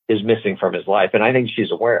is missing from his life, and I think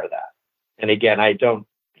she's aware of that. And again, I don't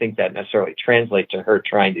think that necessarily translates to her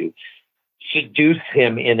trying to seduce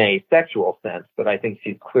him in a sexual sense, but I think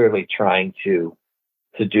she's clearly trying to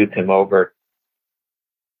seduce him over,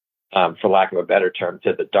 for lack of a better term,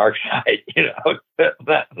 to the dark side,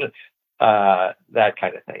 that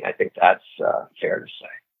kind of thing. I think that's fair to say.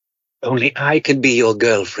 Only I could be your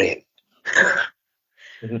girlfriend.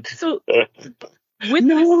 So, with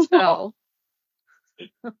the spell,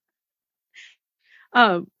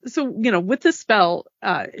 with the spell,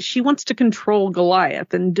 she wants to control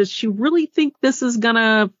Goliath, and does she really think this is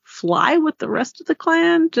gonna fly with the rest of the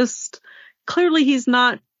clan? Just clearly, he's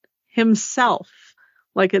not himself.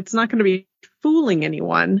 Like, it's not going to be fooling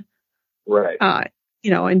anyone, right?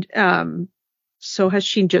 So has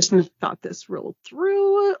she just thought this real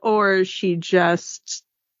through, or is she just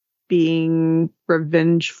being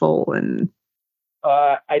revengeful? And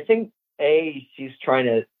I think she's trying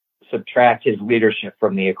to subtract his leadership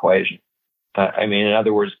from the equation. In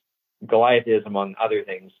other words, Goliath is, among other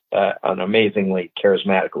things, an amazingly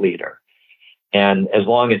charismatic leader, and as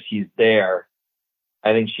long as he's there,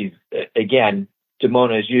 I think she's, again,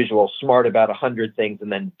 Demona as usual, smart about 100 things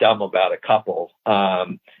and then dumb about a couple.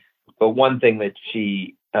 But one thing that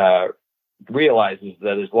she realizes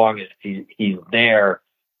that as long as he's there,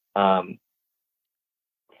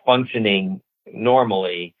 functioning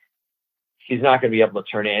normally, she's not going to be able to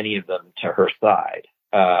turn any of them to her side.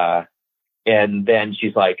 And then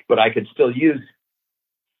she's like, but I could still use him.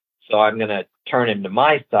 So I'm going to turn him to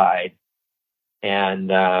my side.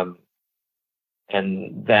 And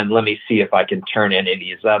then let me see if I can turn any of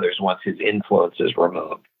these others once his influence is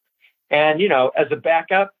removed. And, as a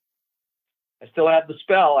backup, I still have the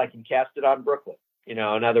spell. I can cast it on Brooklyn. In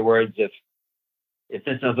other words, if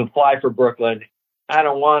this doesn't fly for Brooklyn, I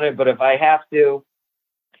don't want it, but if I have to,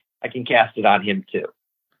 I can cast it on him too.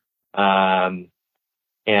 And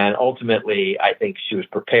ultimately, I think she was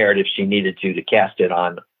prepared, if she needed to cast it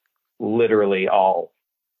on literally all,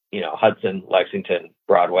 Hudson, Lexington,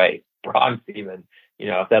 Broadway, Bronx even.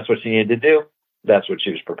 If that's what she needed to do, that's what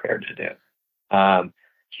she was prepared to do.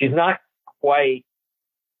 She's not quite,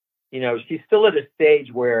 she's still at a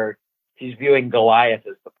stage where she's viewing Goliath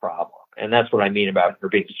as the problem. And that's what I mean about her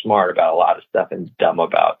being smart about a lot of stuff and dumb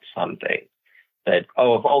about some things. That,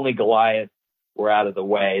 if only Goliath were out of the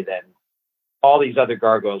way, then all these other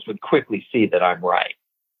gargoyles would quickly see that I'm right.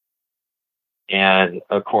 And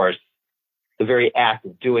of course, the very act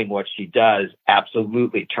of doing what she does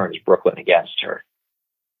absolutely turns Brooklyn against her.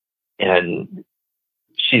 And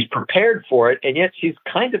she's prepared for it, and yet she's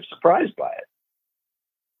kind of surprised by it.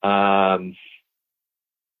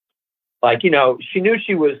 She knew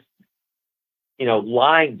she was,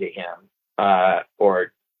 lying to him,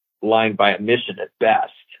 or lying by omission at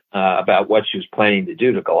best, about what she was planning to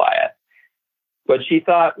do to Goliath. But she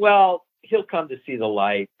thought, well, he'll come to see the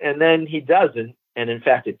light, and then he doesn't. And in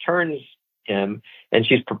fact, it turns him, and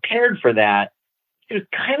she's prepared for that. She was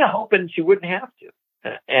kind of hoping she wouldn't have to.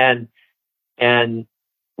 And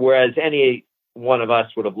whereas any one of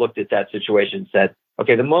us would have looked at that situation and said,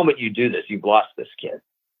 okay, the moment you do this, you've lost this kid.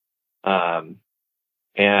 And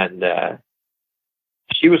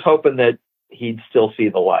she was hoping that he'd still see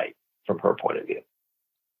the light from her point of view.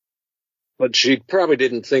 But she probably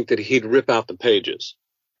didn't think that he'd rip out the pages.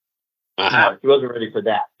 No, she wasn't ready for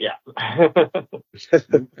that. Yeah.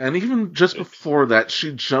 And even just before that,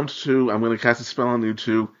 she jumped to, I'm going to cast a spell on you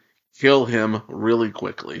to kill him really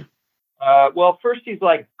quickly. Well, first she's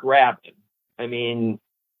like, grab him. I mean,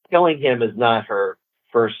 killing him is not her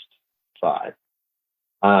first thought.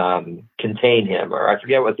 Contain him, or I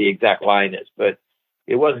forget what the exact line is, but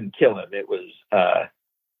it wasn't kill him. It was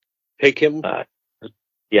take him.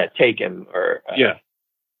 Take him, or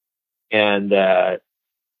and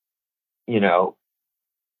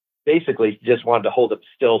basically she just wanted to hold him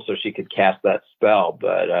still so she could cast that spell.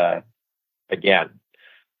 But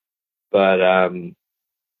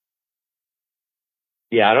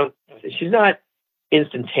she's not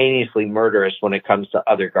instantaneously murderous when it comes to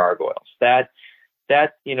other gargoyles. That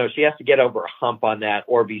she has to get over a hump on that,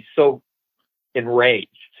 or be so enraged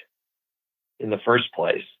in the first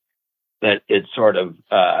place that it sort of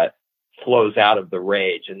flows out of the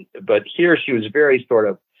rage. But here she was very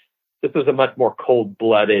this was a much more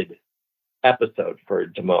cold-blooded episode for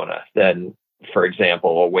Demona than, for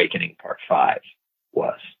example, Awakening Part 5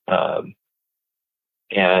 was.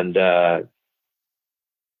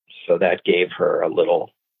 So that gave her a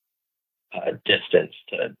little distance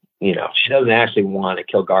to, she doesn't actually want to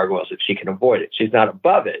kill gargoyles if she can avoid it. She's not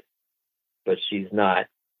above it, but she's not,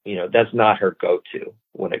 that's not her go-to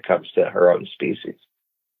when it comes to her own species.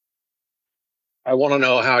 I want to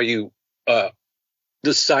know how you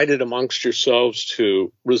decided amongst yourselves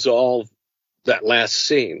to resolve that last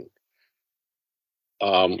scene.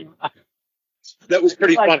 That was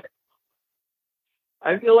pretty funny.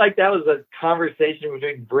 I feel like that was a conversation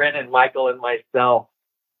between Bryn and Michael and myself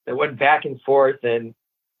that went back and forth. And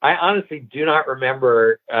I honestly do not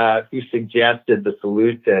remember who suggested the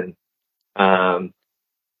solution. I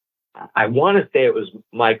want to say it was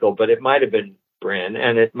Michael, but it might have been Bryn,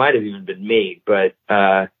 and it might have even been me. But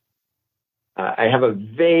I have a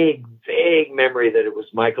vague memory that it was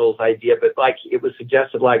Michael's idea. But like it was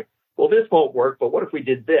suggested, like, well, this won't work, but what if we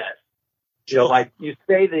did this? Like you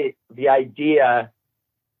say the idea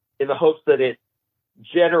in the hopes that it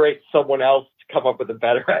generates someone else to come up with a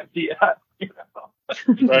better idea.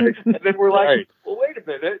 Right. And then we're like, well, wait a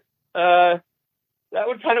minute. That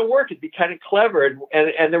would kind of work. It'd be kind of clever.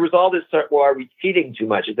 And there was all this, well, are we cheating too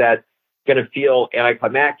much? Is that going to feel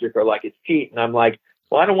anticlimactic or like it's cheat? And I'm like,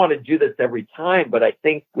 well, I don't want to do this every time, but I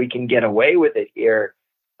think we can get away with it here,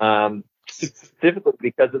 specifically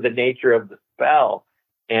because of the nature of the spell.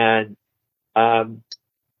 And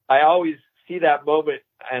I always see that moment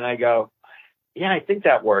and I go, yeah, I think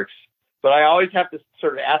that works. But I always have to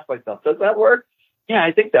sort of ask myself, does that work? Yeah,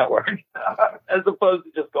 I think that works. As opposed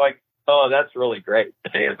to just going, oh, that's really great.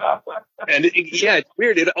 And it's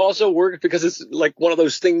weird. It also worked because it's like one of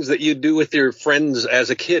those things that you do with your friends as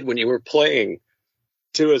a kid when you were playing.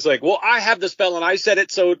 Too, it's like, well, I have the spell and I said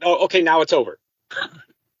it, so okay, now it's over.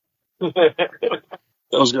 That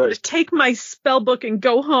was good. Take my spell book and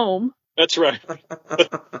go home. That's right.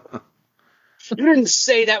 You didn't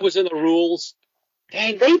say that was in the rules.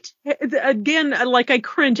 Dang. Again, like I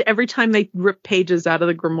cringe every time they rip pages out of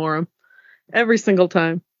the Grimoire. Every single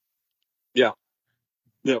time. Yeah.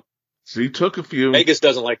 Yeah. She took a few. Vegas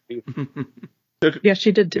doesn't like me. Yeah,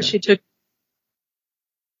 she did. Yeah.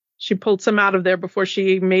 She pulled some out of there before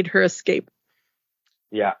she made her escape.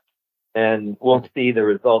 Yeah. And we'll see the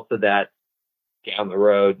results of that down the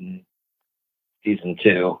road in season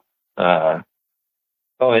 2. And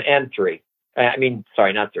 3. I mean,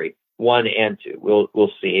 sorry, not 3. 1 and 2.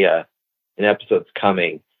 We'll see in episodes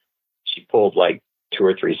coming. She pulled like 2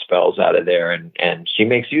 or 3 spells out of there, and she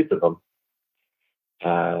makes use of them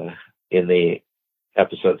in the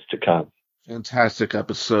episodes to come. Fantastic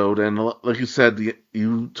episode, and like you said,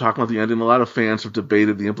 you talking about the ending. A lot of fans have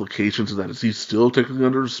debated the implications of that. Is he still technically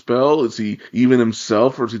under a spell? Is he even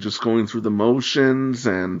himself, or is he just going through the motions?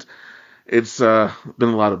 And it's been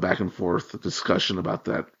a lot of back and forth discussion about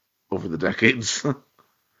that over the decades. I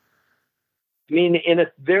mean, in a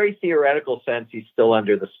very theoretical sense, he's still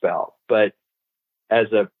under the spell, but as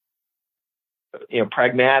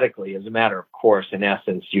pragmatically, as a matter of course, in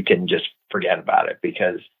essence, you can just forget about it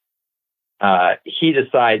because he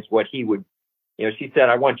decides what he would, she said,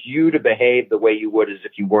 I want you to behave the way you would as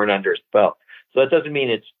if you weren't under a spell. So that doesn't mean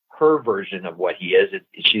it's her version of what he is.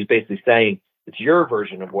 She's basically saying it's your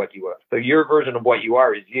version of what you are. So your version of what you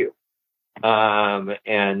are is you.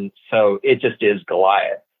 And so it just is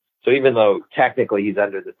Goliath. So even though technically he's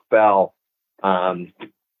under the spell,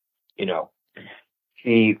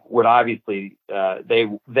 he would obviously,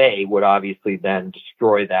 they would obviously then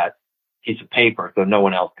destroy that piece of paper so no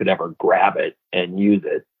one else could ever grab it and use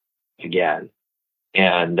it again.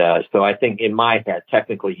 And so I think in my head,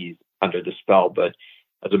 technically he's under the spell, but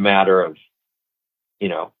as a matter of,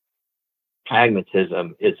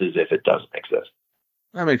 pragmatism, it's as if it doesn't exist.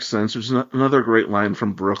 That makes sense. There's another great line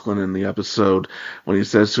from Brooklyn in the episode when he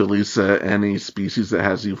says to Elisa, any species that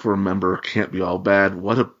has you for a member can't be all bad.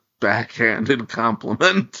 What a backhanded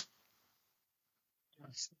compliment.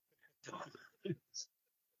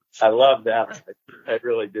 I love that. I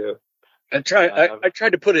really do. I tried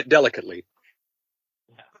to put it delicately.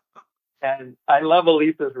 And I love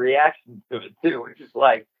Elisa's reaction to it too, which is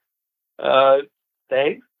like,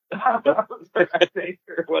 thanks. I think,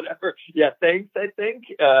 or whatever. Yeah, thanks, I think.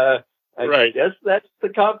 I guess that's the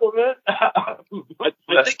compliment. I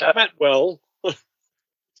think I meant well.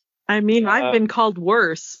 I mean, I've been called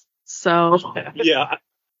worse, so. Yeah.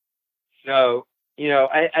 So,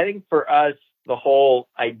 I think for us, the whole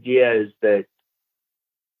idea is that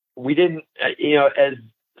we didn't, as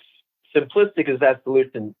simplistic as that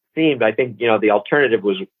solution seemed, I think, the alternative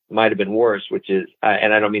might have been worse, which is,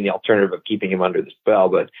 and I don't mean the alternative of keeping him under the spell,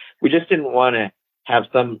 but we just didn't want to have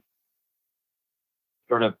some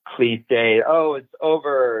sort of cliche, oh, it's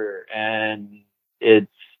over, and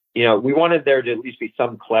it's, we wanted there to at least be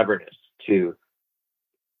some cleverness to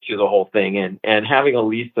the whole thing, and having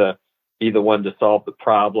Elisa be the one to solve the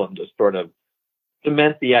problem, to sort of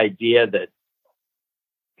cement the idea that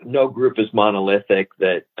no group is monolithic,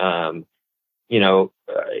 that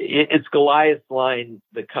it's Goliath's line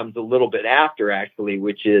that comes a little bit after, actually,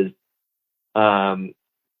 which is,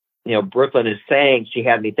 Brooklyn is saying she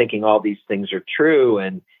had me thinking all these things are true.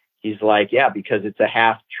 And he's like, yeah, because it's a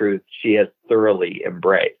half truth she has thoroughly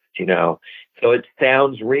embraced, so it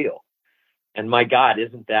sounds real. And my God,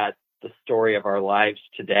 isn't that the story of our lives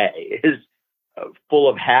today? Is full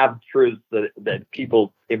of half truths that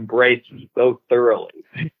people embrace so thoroughly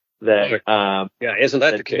that, isn't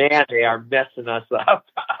that the case? Man, they are messing us up.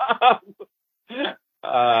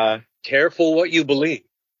 Careful what you believe.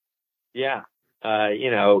 Yeah.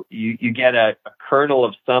 You get a kernel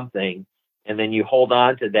of something, and then you hold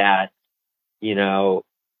on to that,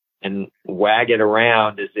 and wag it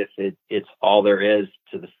around as if it's all there is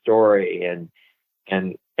to the story. And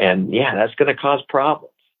that's going to cause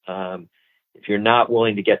problems. If you're not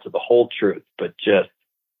willing to get to the whole truth, but just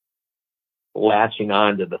latching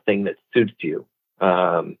on to the thing that suits you,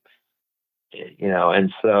 and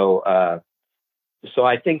so I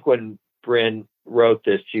think when Bryn wrote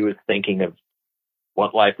this, she was thinking of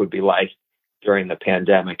what life would be like during the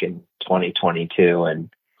pandemic in 2022,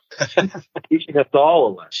 and teaching us all a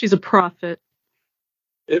lesson. She's a prophet.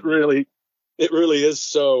 It really is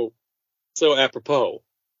so apropos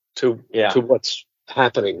to what's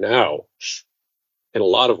happening now in a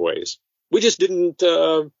lot of ways. We just didn't,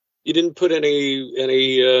 you didn't put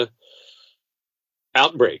any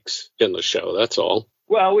outbreaks in the show. That's all.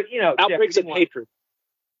 Well, outbreaks of hatred.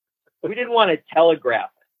 We didn't want to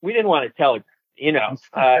telegraph it. We wanted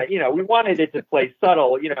it to play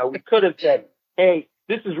subtle. We could have said, hey,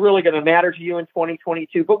 this is really going to matter to you in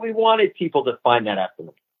 2022, but we wanted people to find that out.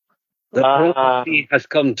 The prophecy has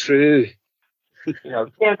come true.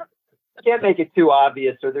 Can't make it too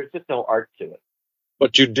obvious, or there's just no art to it.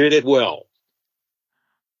 But you did it well.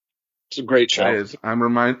 It's a great show. I'm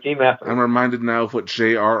reminded now of what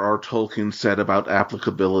J.R.R. Tolkien said about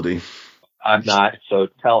applicability. I'm not, so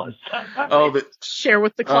tell us. Share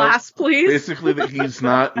with the class, please. Basically, that he's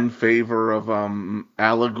not in favor of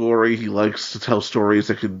allegory. He likes to tell stories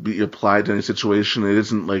that could be applied to any situation. It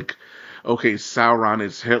isn't like, okay, Sauron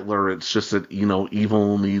is Hitler. It's just that,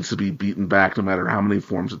 evil needs to be beaten back no matter how many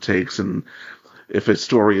forms it takes. And if a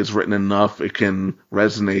story is written enough, it can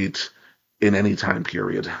resonate in any time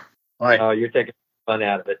period. Right. Oh, you're taking fun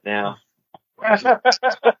out of it now.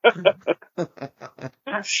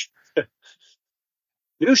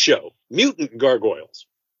 New show, Mutant Gargoyles.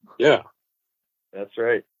 Yeah. That's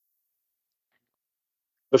right.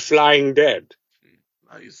 The Flying Dead.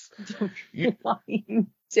 Nice. Flying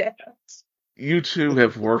Dead. You two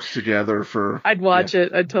have worked together for... I'd watch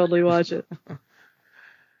it. I'd totally watch it.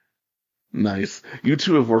 Nice. You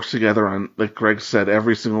two have worked together on, like Greg said,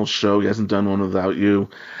 every single show. He hasn't done one without you.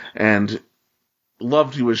 And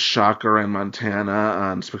loved you as Shocker and Montana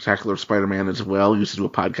on Spectacular Spider-Man as well. Used to do a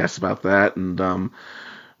podcast about that. And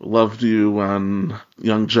loved you on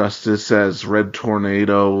Young Justice as Red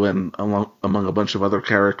Tornado and among a bunch of other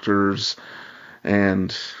characters.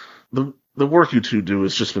 And the work you two do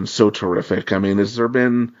has just been so terrific. I mean, has there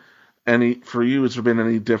been any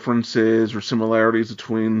differences or similarities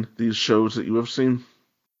between these shows that you have seen?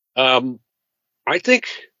 I think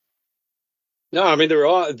no. I mean, they're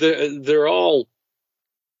all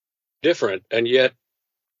different, and yet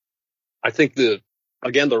I think the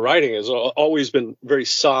writing has always been very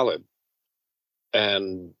solid,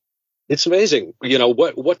 and it's amazing.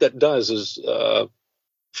 What that does is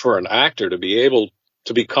for an actor to be able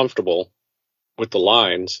to be comfortable with the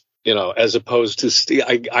lines. As opposed to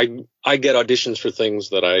I get auditions for things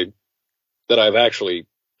that I've actually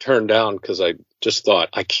turned down because I just thought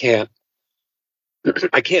I can't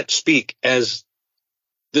speak as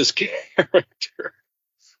this character,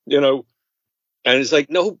 and it's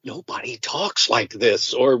like nobody talks like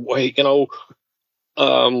this or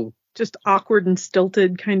just awkward and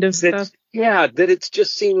stilted kind of stuff. Yeah, that it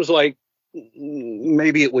just seems like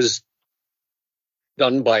maybe it was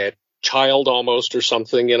done by a child almost or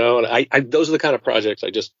something, and I those are the kind of projects I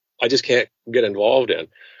just can't get involved in.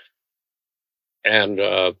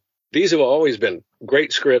 And these have always been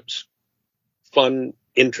great scripts, fun,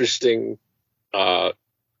 interesting,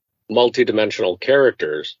 multi-dimensional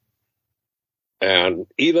characters. And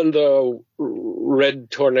even though Red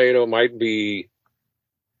Tornado might be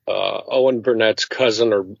Owen Burnett's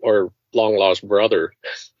cousin or long lost brother,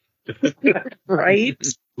 Right?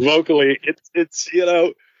 vocally, it's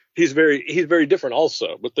he's very different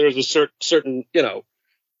also. But there's a certain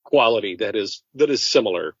quality that is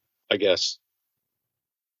similar, I guess,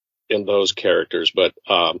 in those characters. But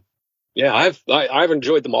yeah, I've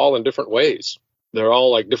enjoyed them all in different ways. They're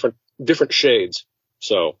all like different shades.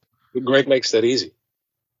 So Greg makes that easy.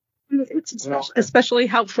 It's especially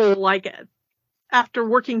helpful, like, after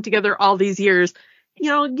working together all these years, you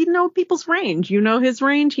know people's range. You know his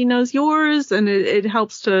range, he knows yours, and it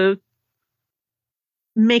helps to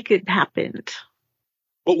make it happen.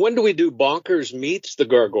 But when do we do Bonkers meets the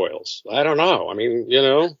Gargoyles? I don't know. I mean,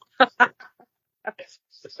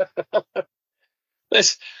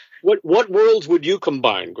 what worlds would you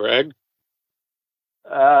combine, Greg?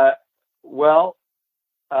 Well,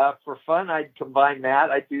 for fun, I'd combine that.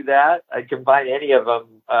 I'd do that. I'd combine any of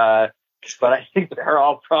them. But I think they're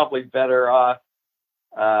all probably better off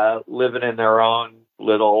living in their own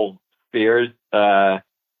little spheres. The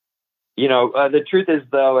truth is,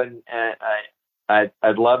 though, and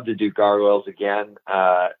I'd love to do Gargoyles again.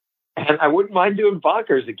 And I wouldn't mind doing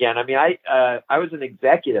Bonkers again. I mean, I was an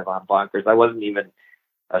executive on Bonkers. I wasn't even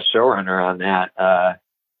a showrunner on that.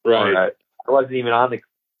 Right. I wasn't even on the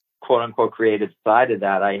quote unquote creative side of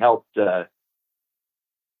that. I helped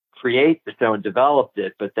create the show and developed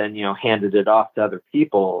it, but then, handed it off to other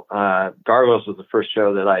people. Gargoyles was the first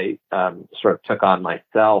show that I sort of took on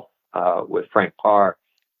myself with Frank Parr.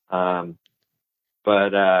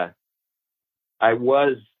 But I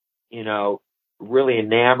was, really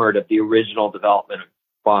enamored of the original development of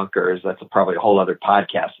Bonkers. That's probably a whole other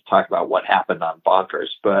podcast to talk about what happened on Bonkers.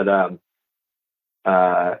 But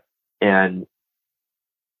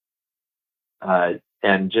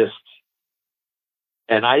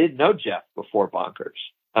and I didn't know Jeff before Bonkers.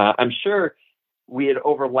 I'm sure we had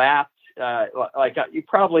overlapped. I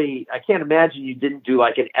can't imagine you didn't do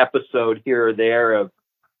like an episode here or there of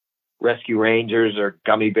Rescue Rangers or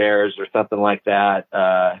Gummy Bears or something like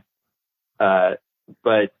that.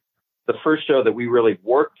 But the first show that we really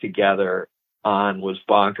worked together on was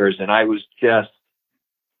Bonkers, and I was just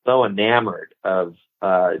so enamored of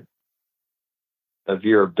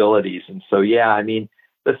your abilities. And so, yeah, I mean,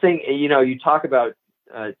 the thing, you talk about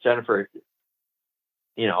Jennifer,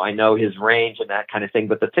 I know his range and that kind of thing,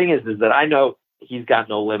 but the thing is that I know he's got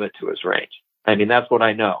no limit to his range. I mean, that's what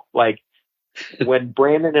I know. Like when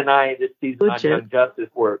Brandon and I this season on Young Justice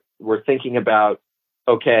were thinking about,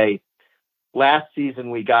 okay, last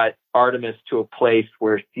season we got Artemis to a place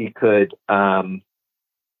where she could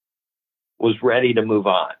was ready to move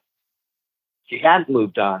on. She hadn't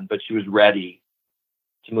moved on, but she was ready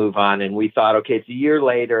to move on. And we thought, okay, it's a year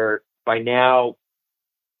later. By now,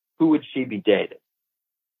 who would she be dating?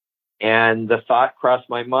 And the thought crossed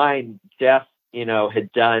my mind. Jeff,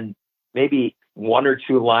 had done maybe one or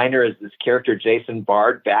two liner as this character, Jason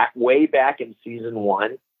Bard, way back in season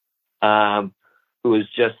 1, who was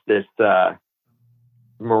just this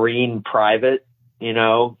Marine private, and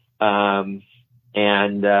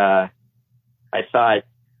I thought,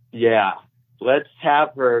 yeah, let's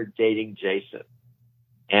have her dating Jason.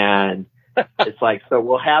 And it's like, so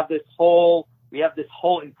we have this whole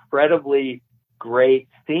incredibly great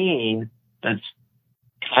scene that's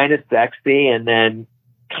kind of sexy and then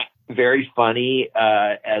very funny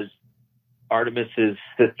as Artemis's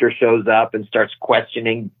sister shows up and starts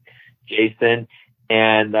questioning Jason.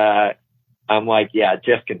 And I'm like, yeah,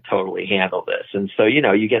 Jeff can totally handle this. And so,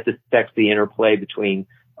 you get this sexy interplay between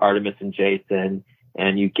Artemis and Jason,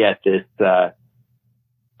 and you get this,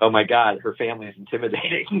 oh my God, her family is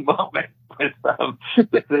intimidating moment with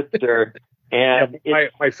the sister. And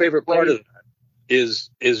my favorite part of that is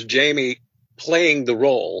Jamie playing the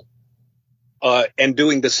role and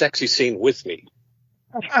doing the sexy scene with me.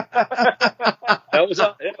 that was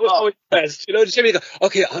always the best. Jamie goes,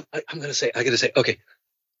 okay, I gotta say, okay,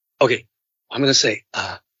 I'm gonna say,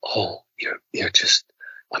 you're just,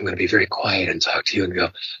 I'm gonna be very quiet and talk to you and go,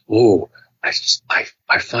 oh,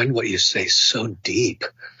 I find what you say so deep,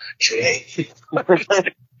 Jay. That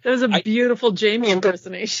was a beautiful Jamie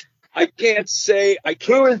impersonation. I can't say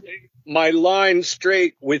my line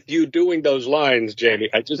straight with you doing those lines, Jamie.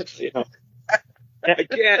 I just, I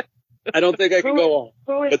can't. I don't think I can go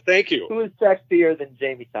on. But thank you. Who is sexier than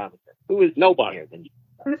Jamie Thomason? Who is nobody? Than you?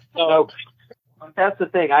 No. That's the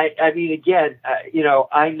thing. I mean, again,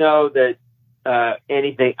 I know that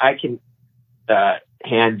anything I can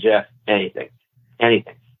hand Jeff anything,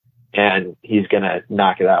 and he's gonna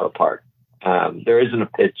knock it out of the park. There isn't a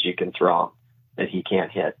pitch you can throw him that he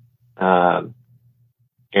can't hit.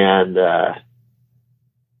 And,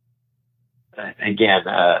 again,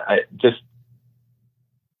 just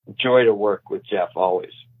joy to work with Jeff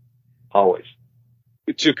always. Always.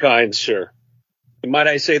 You're too kind, sir. Might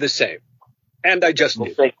I say the same? And I just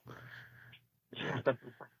did.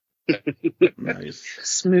 Nice.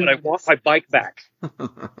 Smooth. But I want my bike back.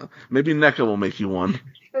 Maybe NECA will make you one.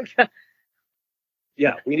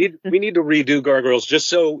 Yeah, we need to redo Gargoyles just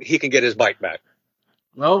so he can get his bike back.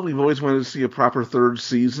 Well, we've always wanted to see a proper third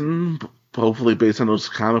season, hopefully based on those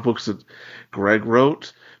comic books that Greg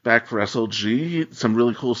wrote back for SLG. Some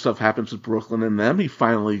really cool stuff happens with Brooklyn and them. He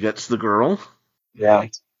finally gets the girl. Yeah.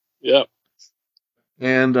 Yeah.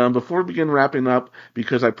 And before we begin wrapping up,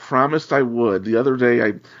 because I promised I would, the other day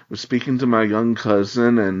I was speaking to my young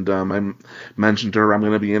cousin, and I mentioned to her I'm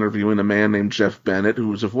going to be interviewing a man named Jeff Bennett, who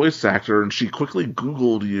was a voice actor, and she quickly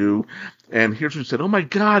Googled you, and here's what she said: "Oh my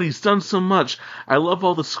God, he's done so much. I love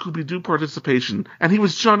all the Scooby-Doo participation, and he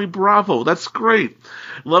was Johnny Bravo. That's great.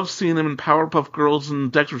 Love seeing him in Powerpuff Girls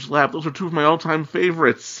and Dexter's Lab. Those are two of my all-time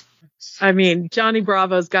favorites." I mean, Johnny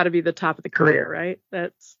Bravo's got to be the top of the career, right?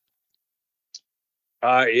 That's.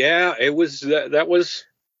 Yeah, it was that was,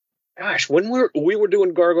 gosh, when we were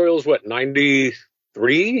doing Gargoyles, what,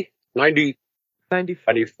 93, 90,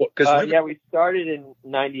 94? Yeah, we started in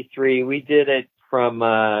 93. We did it from,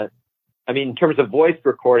 in terms of voice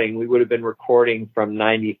recording, we would have been recording from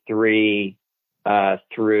 93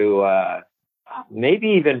 through maybe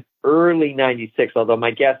even early 96, although my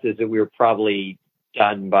guess is that we were probably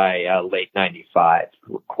done by late 95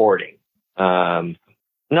 recording.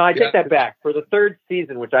 No, I take that back. For the third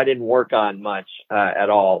season, which I didn't work on much at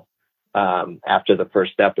all after the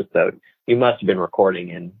first episode, we must have been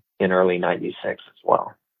recording in early 96 as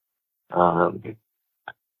well.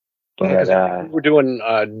 We were doing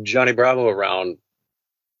Johnny Bravo around,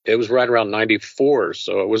 it was right around 94,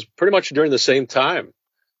 so it was pretty much during the same time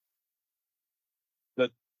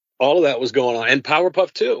that all of that was going on. And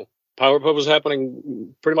Powerpuff too. Powerpuff was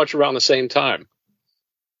happening pretty much around the same time.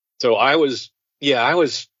 So I was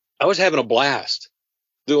having a blast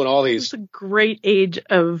doing all these. It was a great age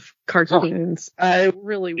of cartoons. I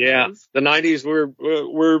really was. Yeah, the 90s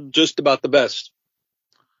were just about the best.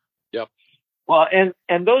 Yep. Well,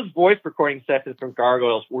 and those voice recording sessions from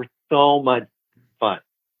Gargoyles were so much fun.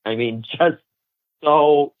 I mean, just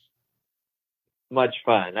so much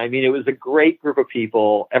fun. I mean, it was a great group of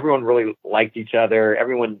people. Everyone really liked each other.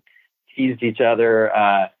 Everyone teased each other.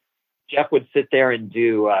 Jeff would sit there and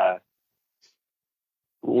do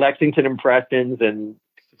Lexington impressions and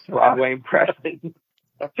Broadway impressions.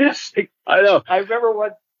 I know. I remember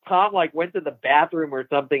when Tom went to the bathroom or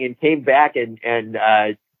something and came back and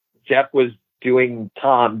Jeff was doing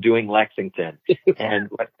Lexington and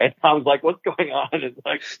Tom's like, "What's going on?"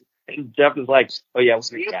 And Jeff is like, "Oh yeah, what's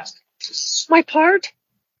the cast? This is my part."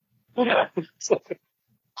 No,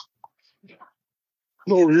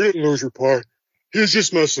 you didn't lose your part. He was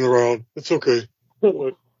just messing around. It's okay.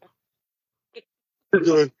 You're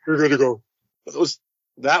good. You're good to go.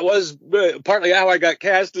 That was partly how I got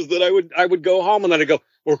cast, is that I would go home and then I'd go,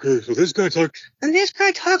 "Okay, so this guy talks, and this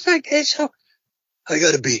guy talks like this, so I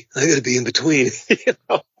gotta be in between." you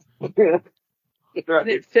know? And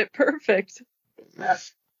it fit perfect.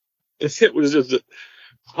 It was just a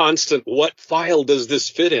constant, what file does this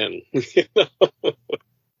fit in?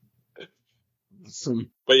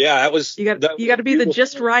 But yeah, that was. You got to be the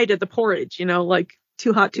just right at the porridge,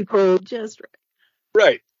 too hot, too cold, just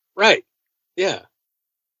right. Right. Yeah.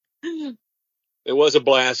 It was a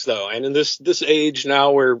blast though. And in this age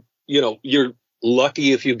now where, you're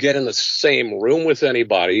lucky if you get in the same room with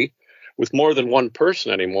anybody, with more than one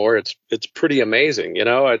person anymore, it's pretty amazing.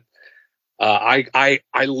 I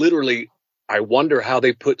literally, I wonder how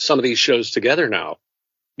they put some of these shows together now,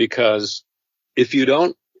 because if you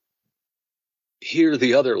don't hear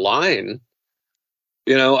the other line,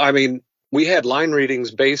 we had line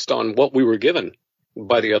readings based on what we were given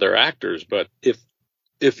by the other actors, but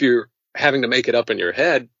if you're having to make it up in your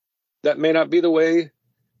head, that may not be the way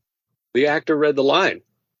the actor read the line.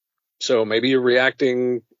 So maybe you're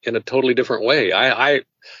reacting in a totally different way.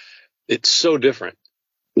 It's so different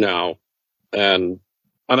now. And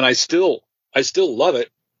I still love it,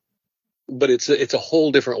 but it's a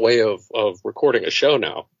whole different way of recording a show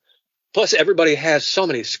now. Plus everybody has so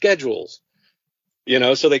many schedules,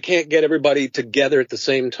 so they can't get everybody together at the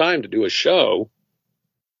same time to do a show.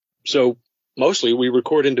 So mostly we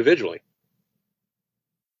record individually.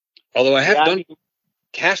 Although I have done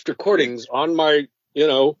cast recordings on my,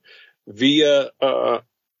 via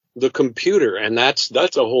the computer, and that's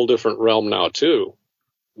a whole different realm now too.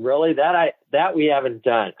 Really, that we haven't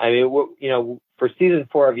done. For season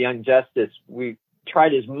 4 of Young Justice, we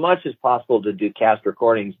tried as much as possible to do cast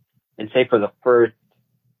recordings, and say for the first,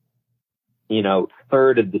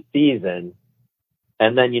 third of the season.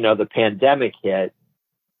 And then, the pandemic hit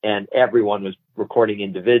and everyone was recording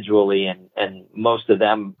individually and most of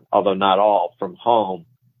them, although not all, from home.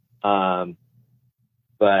 God,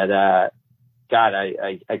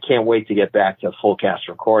 I can't wait to get back to full cast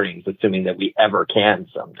recordings, assuming that we ever can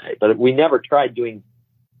someday. But we never tried doing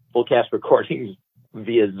full cast recordings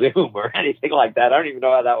via Zoom or anything like that. I don't even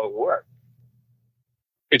know how that would work.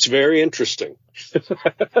 It's very interesting.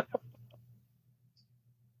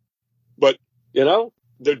 But,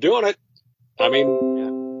 they're doing it. I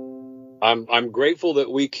mean, I'm grateful that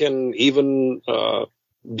we can even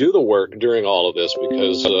do the work during all of this,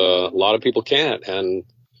 because a lot of people can't, and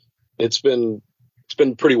it's been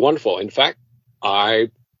pretty wonderful. In fact,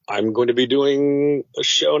 I'm going to be doing a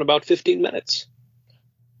show in about 15 minutes.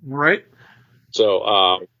 Right.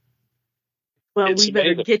 So, well, we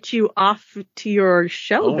better get you off to your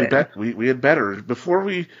show. We had better. Before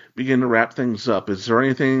we begin to wrap things up, is there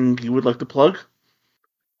anything you would like to plug?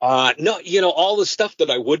 No, all the stuff that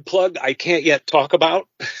I would plug, I can't yet talk about.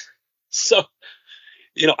 So,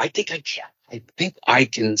 I think I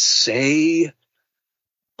can say,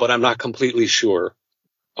 but I'm not completely sure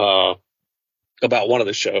about one of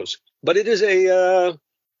the shows. But it is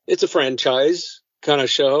it's a franchise kind of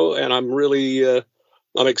show, and I'm really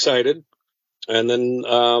I'm excited. And then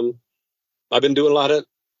I've been doing a lot of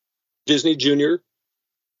Disney Junior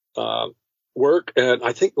work, and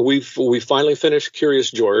I think we finally finished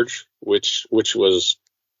Curious George, which was,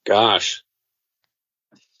 gosh,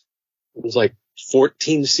 it was like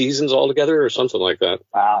 14 seasons altogether or something like that.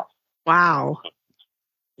 Wow.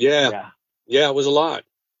 Yeah, it was a lot.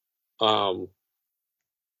 And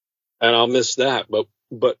I'll miss that,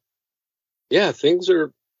 but yeah, things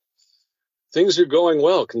are going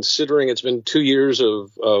well, considering it's been 2 years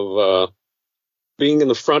of being in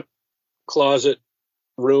the front closet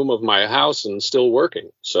room of my house and still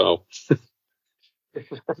working. So,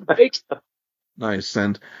 right. Nice.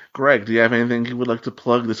 And Greg, do you have anything you would like to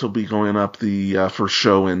plug? This will be going up the first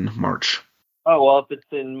show in March. Oh, well, if it's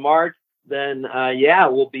in March, then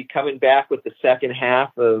we'll be coming back with the second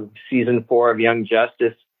half of season 4 of Young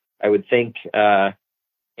Justice. I would think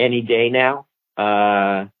any day now.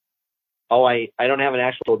 I don't have an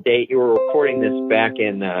actual date. You were recording this back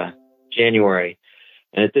in January,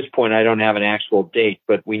 and at this point, I don't have an actual date,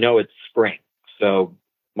 but we know it's spring. So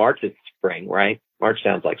March is spring, right? March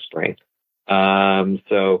sounds like spring.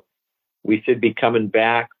 So we should be coming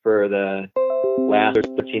back for the last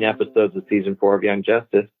 13 episodes of season 4 of Young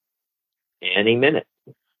Justice any minute.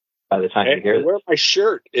 By the time you hear this, wear my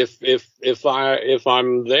shirt if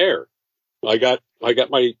I'm there. I got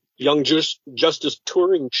my Young Justice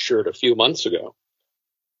touring shirt a few months ago.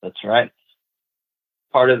 That's right.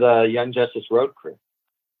 Part of the Young Justice road crew.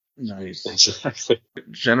 Nice.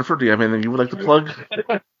 Jennifer, do you have anything you would like to plug?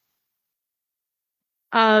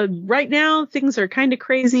 Right now things are kind of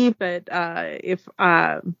crazy, but if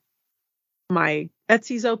my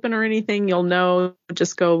Etsy's open or anything, you'll know.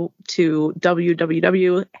 Just go to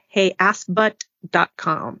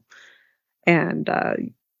www.heyassbutt.com and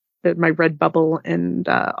my Redbubble and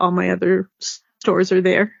all my other stores are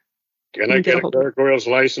there. Can I get a Gargoyle's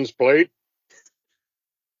license plate?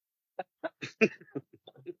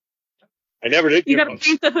 I never did. You got to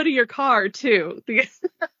paint the hood of your car too.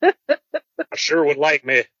 I sure would like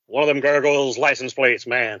me one of them Gargoyles license plates,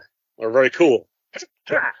 man. They're very cool.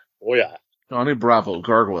 Oh yeah. Johnny Bravo,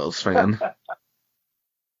 Gargoyles fan.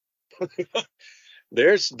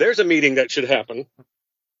 There's a meeting that should happen.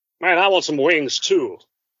 Man, I want some wings too.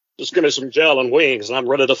 Just give me some gel and wings, and I'm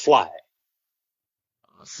ready to fly.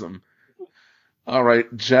 Awesome. All right,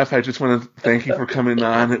 Jeff, I just want to thank you for coming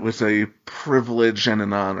on. It was a privilege and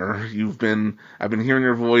an honor. I've been hearing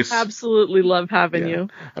your voice. Absolutely love having you.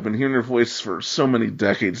 I've been hearing your voice for so many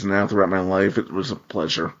decades now throughout my life. It was a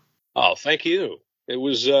pleasure. Oh, thank you. It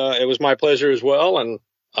was my pleasure as well, and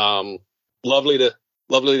lovely to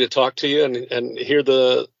talk to you and hear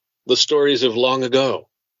the stories of long ago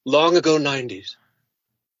 90s.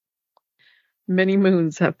 Many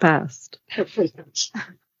moons have passed.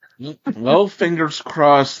 Well, fingers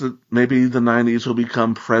crossed that maybe the 90s will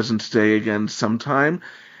become present day again sometime.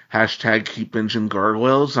 # keep binging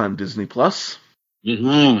Gargoyles on Disney+.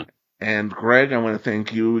 Mm-hmm. And Greg, I want to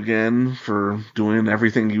thank you again for doing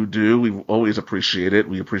everything you do. We always appreciate it.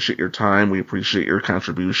 We appreciate your time. We appreciate your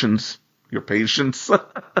contributions, your patience.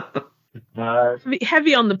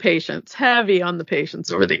 Heavy on the patience. Heavy on the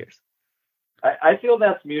patience over the years. I feel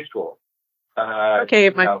that's mutual.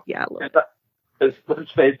 Okay, yeah, a little bit.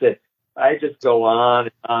 Let's face it. I just go on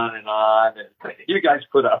and on and on, and you guys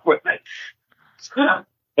put up with it.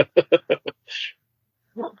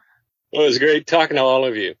 Well, it was great talking to all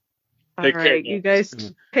of you. All right, you guys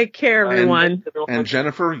take care, everyone. And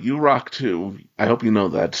Jennifer, you rock too. I hope you know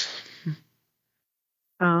that.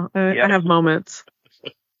 Oh, I have moments.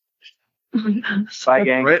 Bye,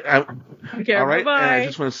 gang. All right, All right, and I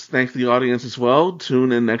just want to thank the audience as well.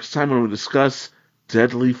 Tune in next time when we discuss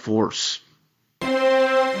Deadly Force.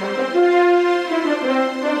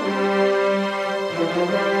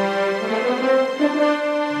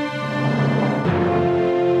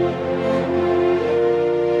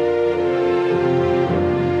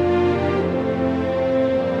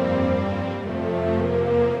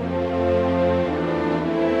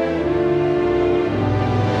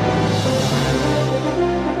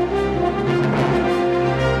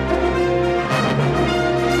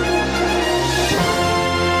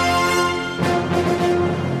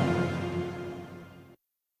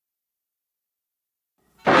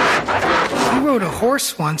 You rode a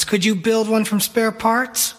horse once. Could you build one from spare parts?